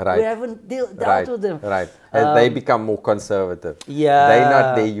them. Right. We haven't dealt with them. Right. As they become more conservative. Yeah. They're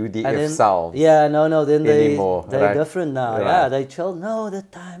not their UDF selves. Yeah, no. Then anymore, they're different now. Right. Yeah, they chill. No, the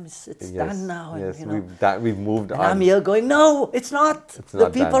time it's done now. Yes, and, we've moved on. I'm here going, no, it's not. The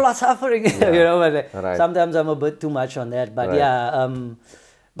people are suffering. Yeah. But sometimes I'm a bit too much on that. But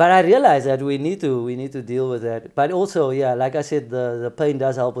but I realize that we need to deal with that. But also, like I said, the pain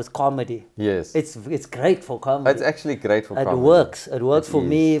does help with comedy. Yes. It's great for comedy. It's actually great for comedy. It works for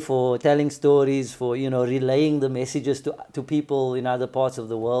me, for telling stories, for relaying the messages to people in other parts of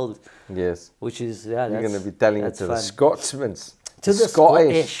the world. Yes. Which is you're going to be telling it to the Scotsmen. To the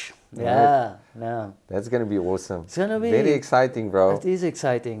Scottish. Yeah. No. That's going to be awesome. It's going to be very exciting, bro. It is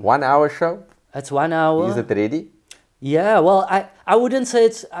exciting. 1 hour show? It's 1 hour. Is it ready? Yeah, well, I wouldn't say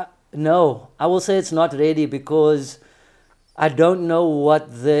it's... no, I will say it's not ready because I don't know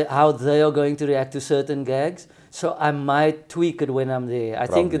how they are going to react to certain gags. So I might tweak it when I'm there. I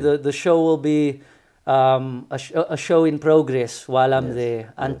think the show will be a show in progress while I'm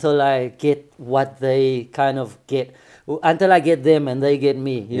there until I get what they kind of get. Until I get them and they get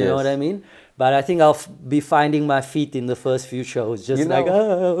me. You know what I mean? But I think I'll be finding my feet in the first few shows. Just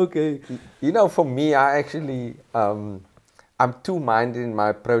okay. For me, I actually, I'm two-minded in my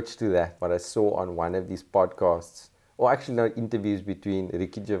approach to that. What I saw on one of these podcasts, or actually no, interviews between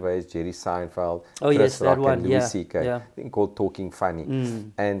Ricky Gervais, Jerry Seinfeld, Chris Rock and Louis C.K. I think called Talking Funny.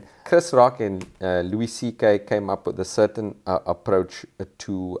 And Chris Rock and Louis C.K. came up with a certain approach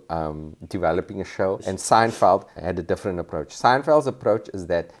to developing a show. And Seinfeld had a different approach. Seinfeld's approach is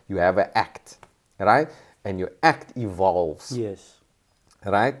that you have an act, right? And your act evolves. Yes.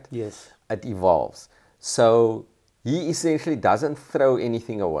 Right? Yes. It evolves. So he essentially doesn't throw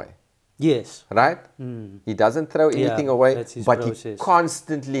anything away. Yes. Right? He doesn't throw anything away, but process. He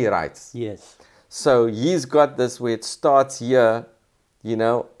constantly writes. Yes. So he's got this where it starts here,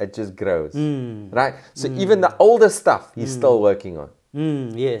 it just grows. Right? So even the older stuff he's still working on.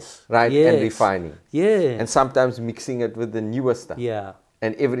 Yes. Right? Yes. And refining. Yeah. And sometimes mixing it with the newer stuff. Yeah.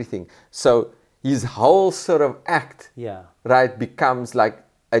 And everything. So his whole sort of act, right, becomes like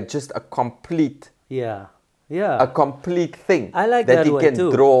just a complete... a complete thing that he can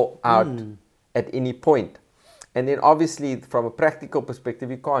draw out at any point. And then obviously from a practical perspective,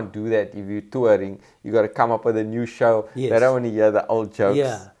 you can't do that if you're touring. You got to come up with a new show. They don't want to hear the old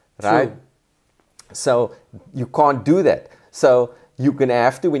jokes, right? True. So you can't do that. So you're going to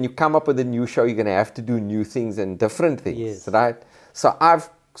have to, when you come up with a new show, you're going to have to do new things and different things, right? So I've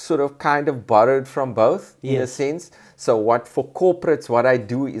sort of kind of borrowed from both in a sense. So for corporates, what I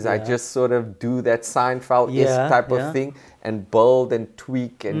do is I just sort of do that Seinfeld-esque type of thing and build and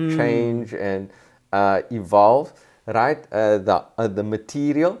tweak and change and evolve, right? The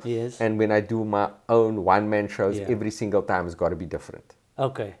material. Yes. And when I do my own one-man shows, every single time has got to be different.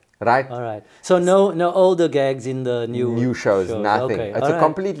 Okay. Right? All right. So no older gags in the new shows, nothing. Okay. It's a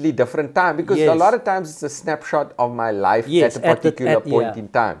completely different time because a lot of times it's a snapshot of my life at a particular point in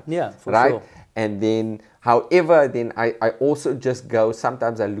time. Yeah, for right? Sure. And then, however, then I also just go,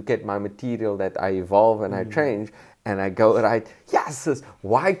 sometimes I look at my material that I evolve and I change and I go, right, yes,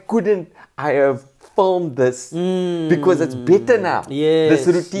 why couldn't I have filmed this? Because it's better now. Yes,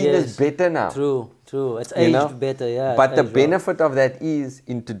 this routine is better now. True. It's aged better, But the benefit of that is,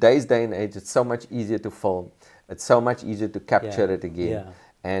 in today's day and age, it's so much easier to film. It's so much easier to capture it again.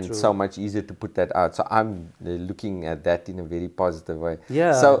 And so much easier to put that out. So I'm looking at that in a very positive way.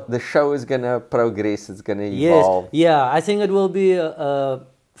 Yeah. So the show is going to progress. It's going to evolve. Yeah, I think it will be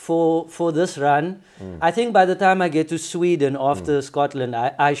for this run. I think by the time I get to Sweden after Scotland,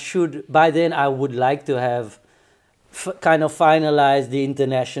 I should, by then I would like to have kind of finalize the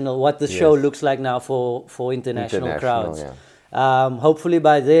international, what the show looks like now for international crowds. Hopefully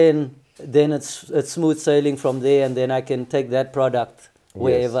by then it's smooth sailing from there, and then I can take that product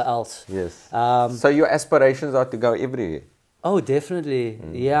wherever else. Yes. So your aspirations are to go everywhere? Oh, definitely.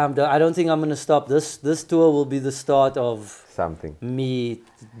 Yeah, I don't think I'm going to stop. This tour will be the start of something. Me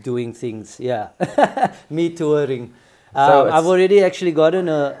doing things. Yeah. Me touring. I've already actually gotten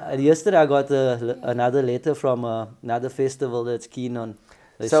yesterday I got another letter from another festival that's keen on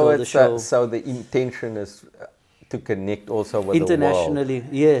the show. So the intention is to connect also with internationally.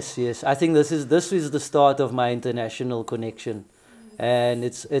 The world. Yes. I think this is the start of my international connection, and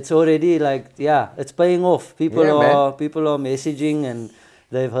it's already it's paying off. People are messaging, and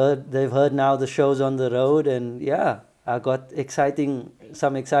they've heard now the shows on the road, and I got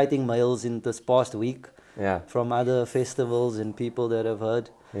some exciting mails in this past week. From other festivals and people that have heard.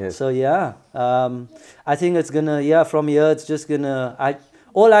 Yes. So I think it's gonna from here it's just gonna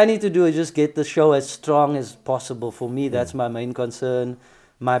all I need to do is just get the show as strong as possible. For me, that's my main concern.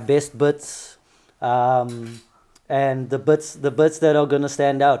 My best bits, and the bits that are gonna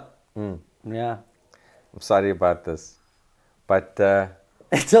stand out. Yeah. I'm sorry about this, but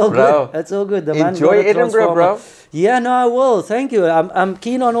it's all bro, good. It's all good. The enjoy Edinburgh, bro. Yeah, no, I will. Thank you. I'm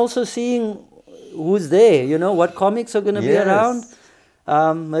keen on also seeing who's there. You know, what comics are gonna be around.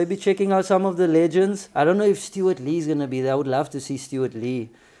 Maybe checking out some of the legends. I don't know if Stuart Lee's gonna be there. I would love to see Stuart Lee,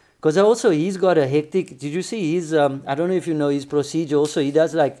 because also he's got a hectic. Did you see his? I don't know if you know his procedure. Also, he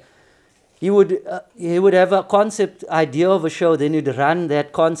does like he would have a concept idea of a show, then he'd run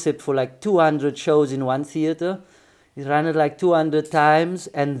that concept for like 200 shows in one theater. He'd run it like 200 times,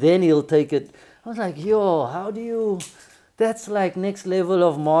 and then he'll take it. I was like, yo, how do you? That's like next level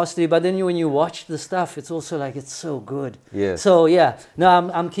of mastery. But then when you watch the stuff, it's also like it's so good. Yeah. So yeah, no,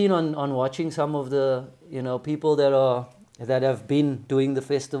 I'm keen on watching some of the people that have been doing the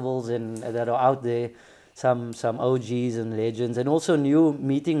festivals and that are out there. Some OGs and legends, and also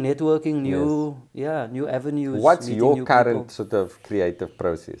networking, new avenues. What's your current sort of creative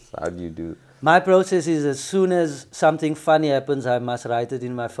process? How do you do? My process is, as soon as something funny happens, I must write it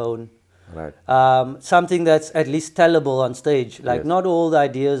in my phone. Right. Something that's at least tellable on stage. Like not all the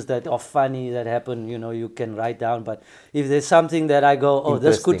ideas that are funny that happen, you can write down. But if there's something that I go, oh,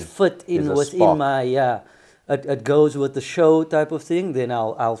 this could fit in within my it goes with the show type of thing, then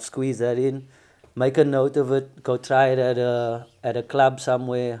I'll squeeze that in. Make a note of it. Go try it at a club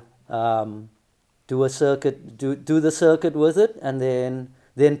somewhere. Do a circuit. Do the circuit with it, and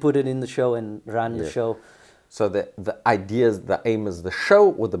then put it in the show and run the show. So the aim is the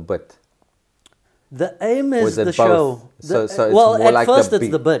show or the bit. The aim is the both? show. So it's more at like first the it's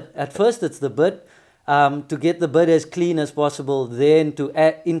beat. the bit. At first it's the bit. To get the bit as clean as possible, then to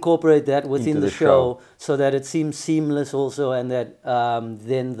incorporate that within the show so that it seems seamless also, and that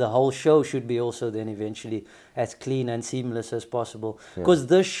then the whole show should be also then eventually as clean and seamless as possible. Because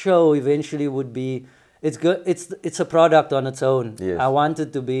this show eventually would be, it's a product on its own. Yes. I want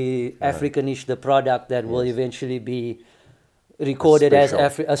it to be Africanish, the product that will eventually be recorded as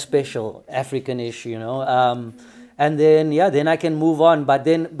a special Africanish, and then I can move on. But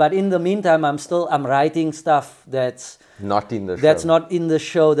in the meantime, I'm writing stuff that's not in the show. That's not in the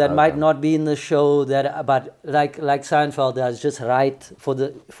show. That might not be in the show. But like Seinfeld does, just write for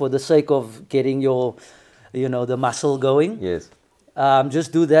the sake of getting your, the muscle going. Yes.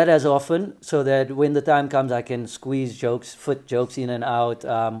 Just do that as often, so that when the time comes, I can fit jokes in and out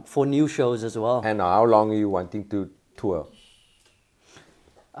for new shows as well. And how long are you wanting to tour?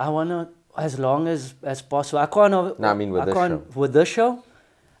 I wanna as long as possible. I can't. No, I mean with this show. With this show,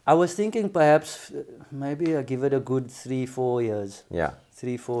 I was thinking perhaps maybe I give it a good 3-4 years. Yeah.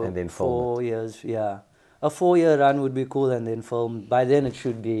 3-4 and then 4 years. Yeah, a 4-year run would be cool, and then film. By then it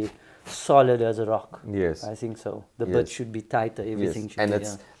should be solid as a rock. Yes. I think so. The bit should be tighter. Everything should and be.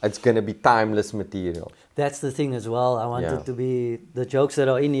 It's gonna be timeless material. That's the thing as well. I want it to be, the jokes that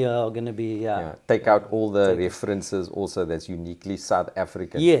are in here are gonna be Take out all the references also that's uniquely South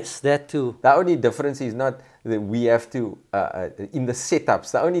African. Yes, that too. The only difference is not that we have to in the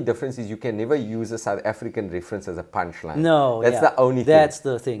setups. The only difference is you can never use a South African reference as a punchline. No, that's the only thing. That's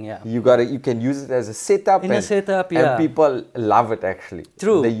the thing. Yeah. You can use it as a setup. And people love it actually.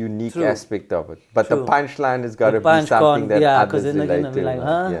 True. The unique aspect of it. But the punchline has got to be something that others then they're relate gonna be to. like,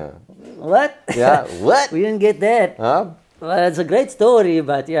 huh? Yeah. What? Yeah. What? We didn't get that. Huh? Well, it's a great story,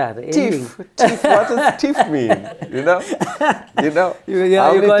 but the ending. Tiff. What does tiff mean? You know?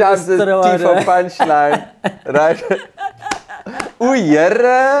 How many times does tiff a punchline? Right? Oei, Here.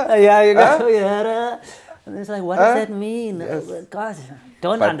 Yeah, you go, Here. And it's like, what does that mean? God,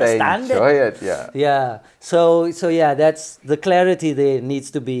 don't understand they enjoy it. Yeah. So that's the clarity there needs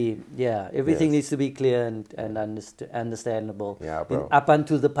to be. Yeah, everything needs to be clear and understandable. Yeah, bro. Up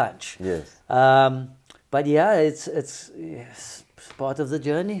until the punch. Yes. But it's part of the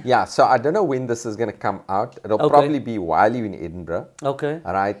journey. Yeah. So I don't know when this is going to come out. It'll probably be while you're in Edinburgh. Okay.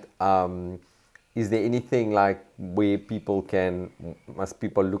 All right. Is there anything like where must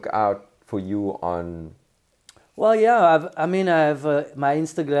people look out for you on? Well, yeah, I have my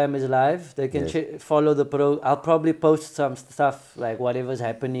Instagram is live. They can follow the I'll probably post some stuff like whatever's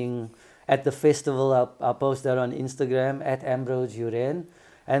happening at the festival. I'll post that on Instagram at Ambrose Uren,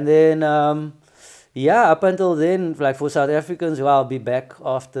 and then up until then, like for South Africans, I'll be back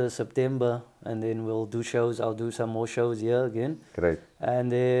after September, and then we'll do shows. I'll do some more shows here again. Great. And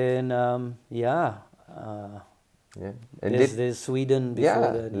then and there's Sweden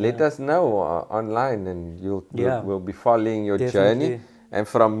before that. Let us know online, and we'll be following your journey. And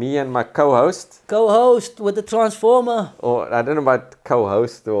from me and my co-host. Co-host with the Transformer. Or I don't know about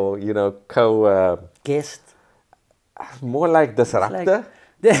co-host or, guest. More like disruptor.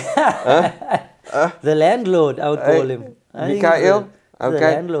 The landlord, I would call him. Mikhail. Okay. The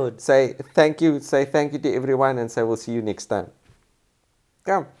landlord. Say thank you to everyone and say we'll see you next time.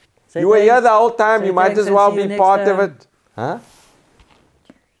 Come. Say you were here the whole time. You might as well be part of it. Huh?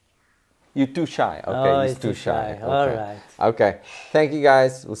 You're too shy. Okay, he's too shy. Okay. All right. Okay. Thank you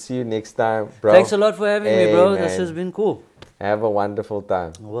guys. We'll see you next time, bro. Thanks a lot for having me, bro. This has been cool. Have a wonderful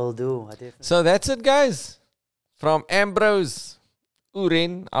time. Will do. So that's it, guys. From Ambrose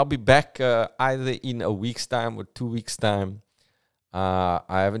Uren. I'll be back either in a week's time or 2 weeks' time. I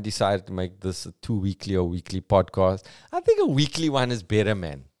haven't decided to make this a 2-weekly or weekly podcast. I think a weekly one is better,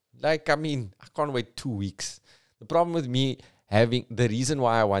 man. I can't wait 2 weeks. The problem with me the reason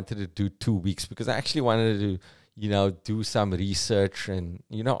why I wanted to do 2 weeks, because I actually wanted to, do some research and,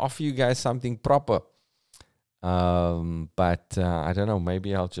 offer you guys something proper. But I don't know,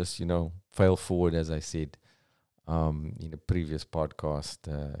 maybe I'll just, fail forward, as I said, in a previous podcast,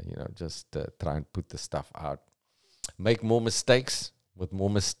 just try and put the stuff out. Make more mistakes. With more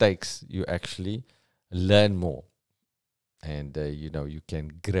mistakes, you actually learn more. And, you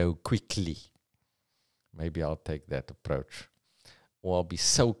can grow quickly. Maybe I'll take that approach. Or I'll be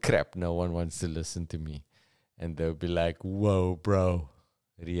so crap, no one wants to listen to me. And they'll be like, whoa, bro.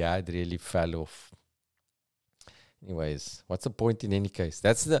 Riyadh really fell off. Anyways, what's the point in any case?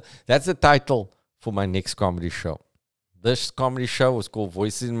 That's the title for my next comedy show. This comedy show was called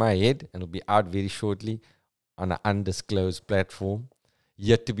Voices in My Head, and it'll be out very shortly on an undisclosed platform,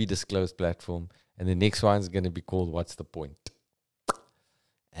 yet to be disclosed platform. And the next one's going to be called What's the Point?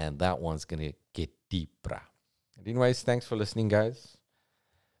 And that one's going to get deeper. Anyways, thanks for listening, guys.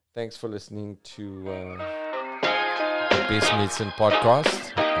 Thanks for listening to the Best Medicine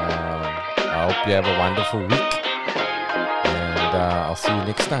podcast. I hope you have a wonderful week. And I'll see you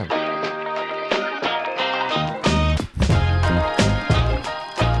next time.